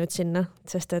ei läinud sinna,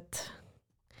 sest et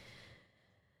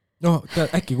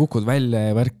äkki kukud välja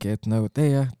ja värki, et nagu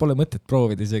teie pole mõtet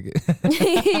proovida isegi.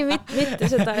 Ei, mitte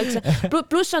seda üldse.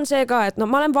 Pluss on see ka, et ma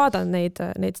olen vaadanud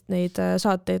neid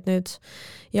saateid nüüd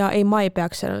ja ma ei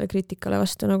peaks sellele kriitikale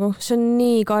vastu nagu. See on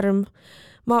nii karm.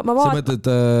 Sa mõtled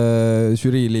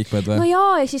žürii liikmed või? No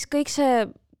jaa, ja siis kõik see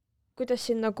kuidas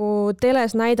siin nagu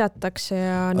teles näidatakse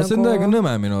ja nagu... See on täiega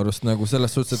nõme minu arust nagu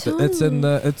selles suhtes,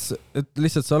 et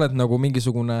lihtsalt sa oled nagu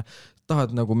mingisugune,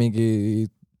 tahad nagu mingi...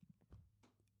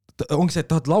 Ongi see, et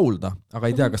tahad laulda, aga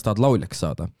ei tea, kas tahad lauljaks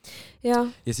saada. Ja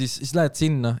siis lähed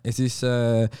sinna ja siis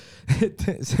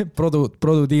see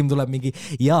produtiim tuleb mingi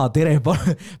tere,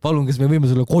 palun, kas me võime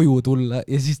sulle koju tulla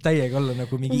ja siis täiega olla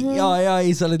nagu mingi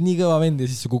ei, sa oled nii kõva vend ja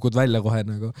siis sa kukud välja kohe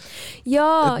nagu.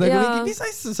 Mingi, mis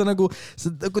asja, sa nagu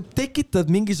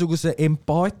tekitad mingisuguse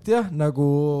empaatia nagu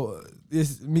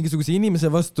mingisuguse inimese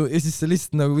vastu ja siis sa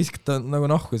lihtsalt nagu viskad ta nagu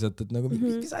nahku sealt, et nagu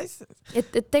mis asja.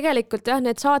 Et tegelikult jah,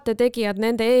 need saate tegijad,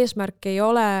 nende eesmärk ei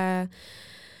ole,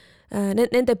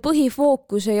 nende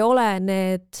põhifookus ei ole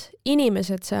need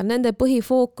inimesed seal, nende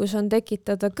põhifookus on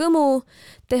tekitada kõmu,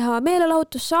 teha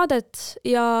meelelahutussaadet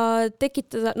ja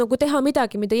tekitada, nagu teha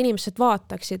midagi, mida inimesed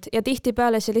vaataksid ja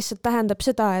tihtipeale see lihtsalt tähendab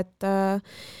seda, et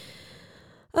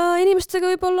inimestega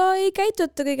võib-olla ei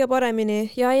käituta kõige paremini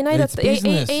ja ei näidata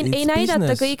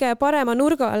kõige parema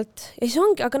nurga alt. Ja see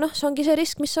ongi, aga see ongi see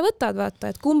risk, mis sa võtad,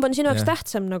 vaata, et kumb on sinu jaoks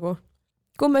tähtsam nagu.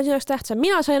 kumb on sinust tähtsam.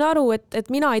 Mina sain aru, et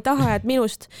mina ei taha, et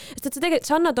minust, sest et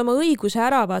sa annad oma õiguse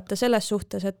ära vaata selles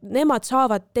suhtes, et nemad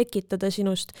saavad tekitada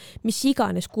sinust mis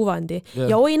iganes kuvandi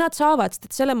ja oi nad saavad, sest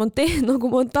et selle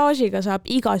nagu montaažiga saab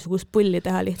igasugust pulli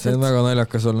teha lihtsalt. See on väga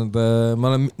naljakas olnud.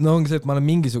 Ongi see, et ma olen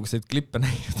mingisuguseid klippe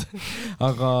näinud,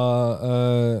 aga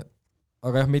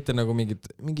jah, mitte nagu mingi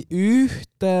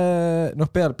ühte,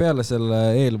 peale selle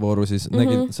eelvooru siis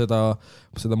nägin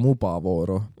seda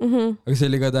mubavooru. Aga see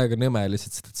oli ka täiega nõme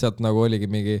lihtsalt, et sealt nagu oligi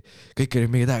kõik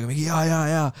oli mingi täiega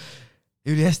ja,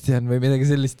 üli hästi on või midagi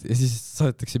sellist ja siis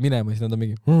saadetakse minema ja siis nad on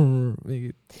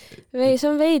mingi see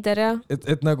on veider, jah.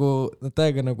 Et nagu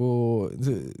täiega nagu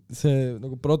see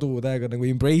nagu produ täiega nagu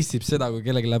embrace'ib seda, kui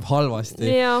kellegi läheb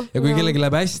halvasti ja kui kellegi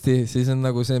läheb hästi, siis on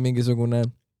nagu see mingisugune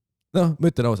ma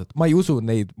ütlen ausalt, ma ei usu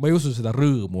neid, ma ei usu seda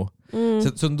rõõmu.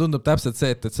 See tundub täpselt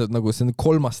see, et see on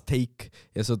kolmas take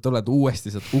ja sa tuled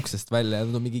uuesti sealt uksest välja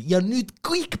ja nüüd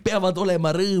kõik peavad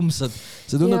olema rõõmsad.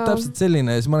 See tundub täpselt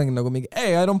selline ja siis ma olengi nagu mingi,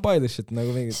 I don't buy this shit.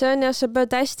 Nagu mingi. See on jah, sa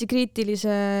pead hästi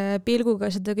kriitilise pilguga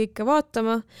seda kõike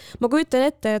vaatama. Ma kujutan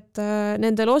ette, et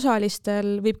nendel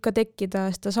osalistel võib ka tekkida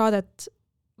seda saadet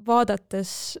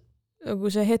vaadates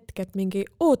nagu see hetk, et mingi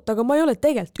aga ma ei ole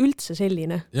tegelikult üldse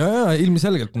selline. Ja,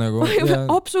 ilmselgelt nagu.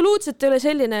 Absoluutselt ei ole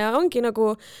selline ja ongi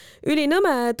nagu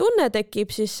ülinõme tunne tekib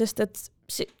siis, sest et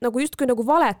nagu justkui nagu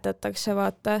valetatakse,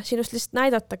 vaata, sinust lihtsalt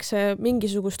näidatakse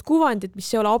mingisugust kuvandit, mis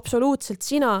ei ole absoluutselt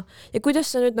sina ja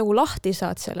kuidas sa nüüd nagu lahti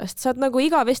saad sellest. Saad nagu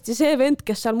igavesti see vend,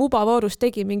 kes seal mubavoorus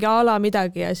tegi mingi ala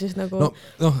midagi ja siis nagu...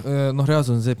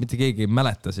 reaalsus on see, et mitte keegi ei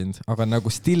mäleta sind, aga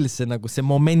nagu still see nagu see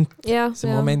moment,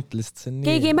 moment lihtsalt see on nii...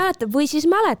 Keegi ei mäleta või siis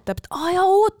mäletab,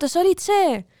 oota, sa olid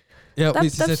see. Ja või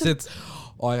siis see, et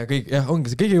ja kõik,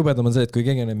 ongi see kõige jubedam on see, et kui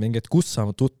keegi on mingi, et kus sa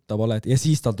tuttav oled ja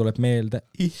siis tal tuleb meelde,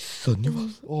 issand jumal,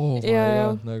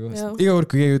 nagu, iga kord,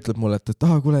 kui keegi ütleb mulle, et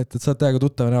kuule, et sa oled täiega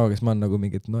tuttava näoga, siis ma olen nagu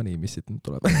mingi, et nii, mis siit nüüd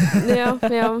tuleb.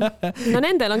 ja. No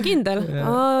nendel on kindel.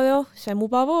 See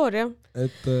mubavoor, jah.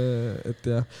 Et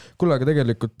jah. Kuule, aga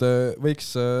tegelikult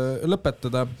võiks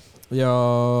lõpetada ja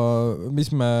mis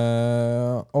me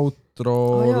outro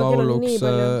lauluks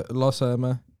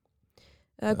laseme?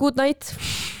 Good night.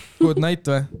 Good night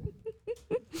või?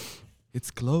 It's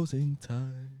closing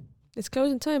time. It's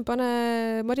closing time.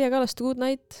 Pane Maria Kallastu Good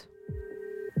night.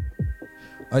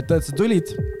 Aitäh, et sa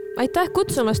tulid. Aitäh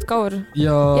kutsumast, Kaur.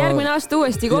 Järgmine aasta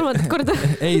uuesti, 3. korda.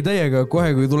 Ei, täiega.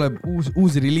 Kohe, kui tuleb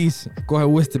uus reliis, kohe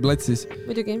uuesti platsis.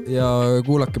 Muidugi. Ja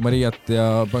kuulake Mariat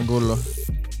ja pange hullu.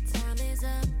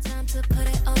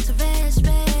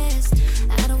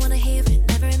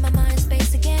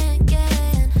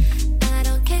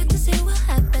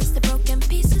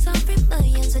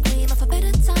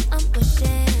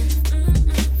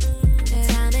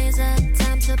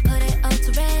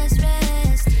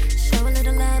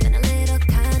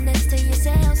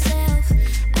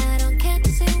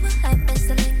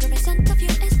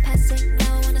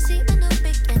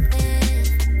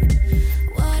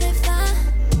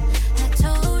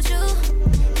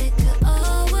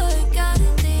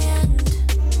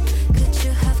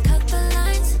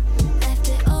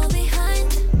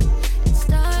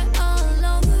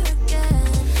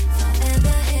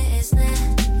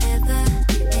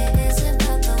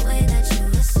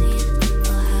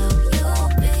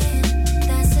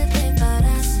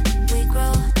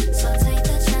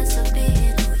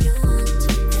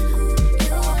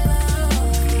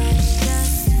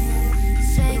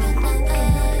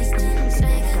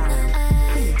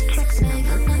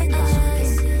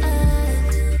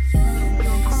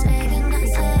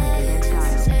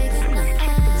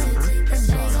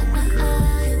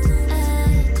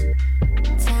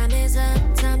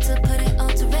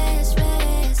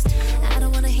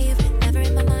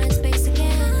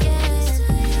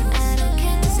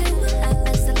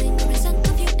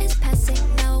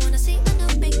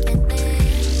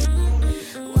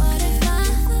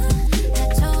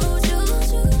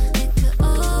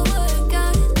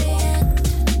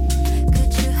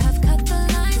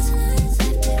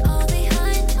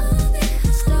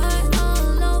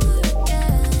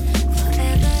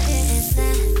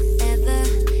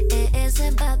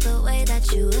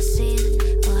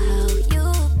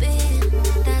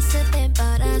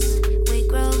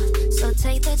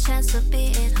 chance of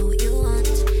being who you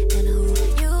want.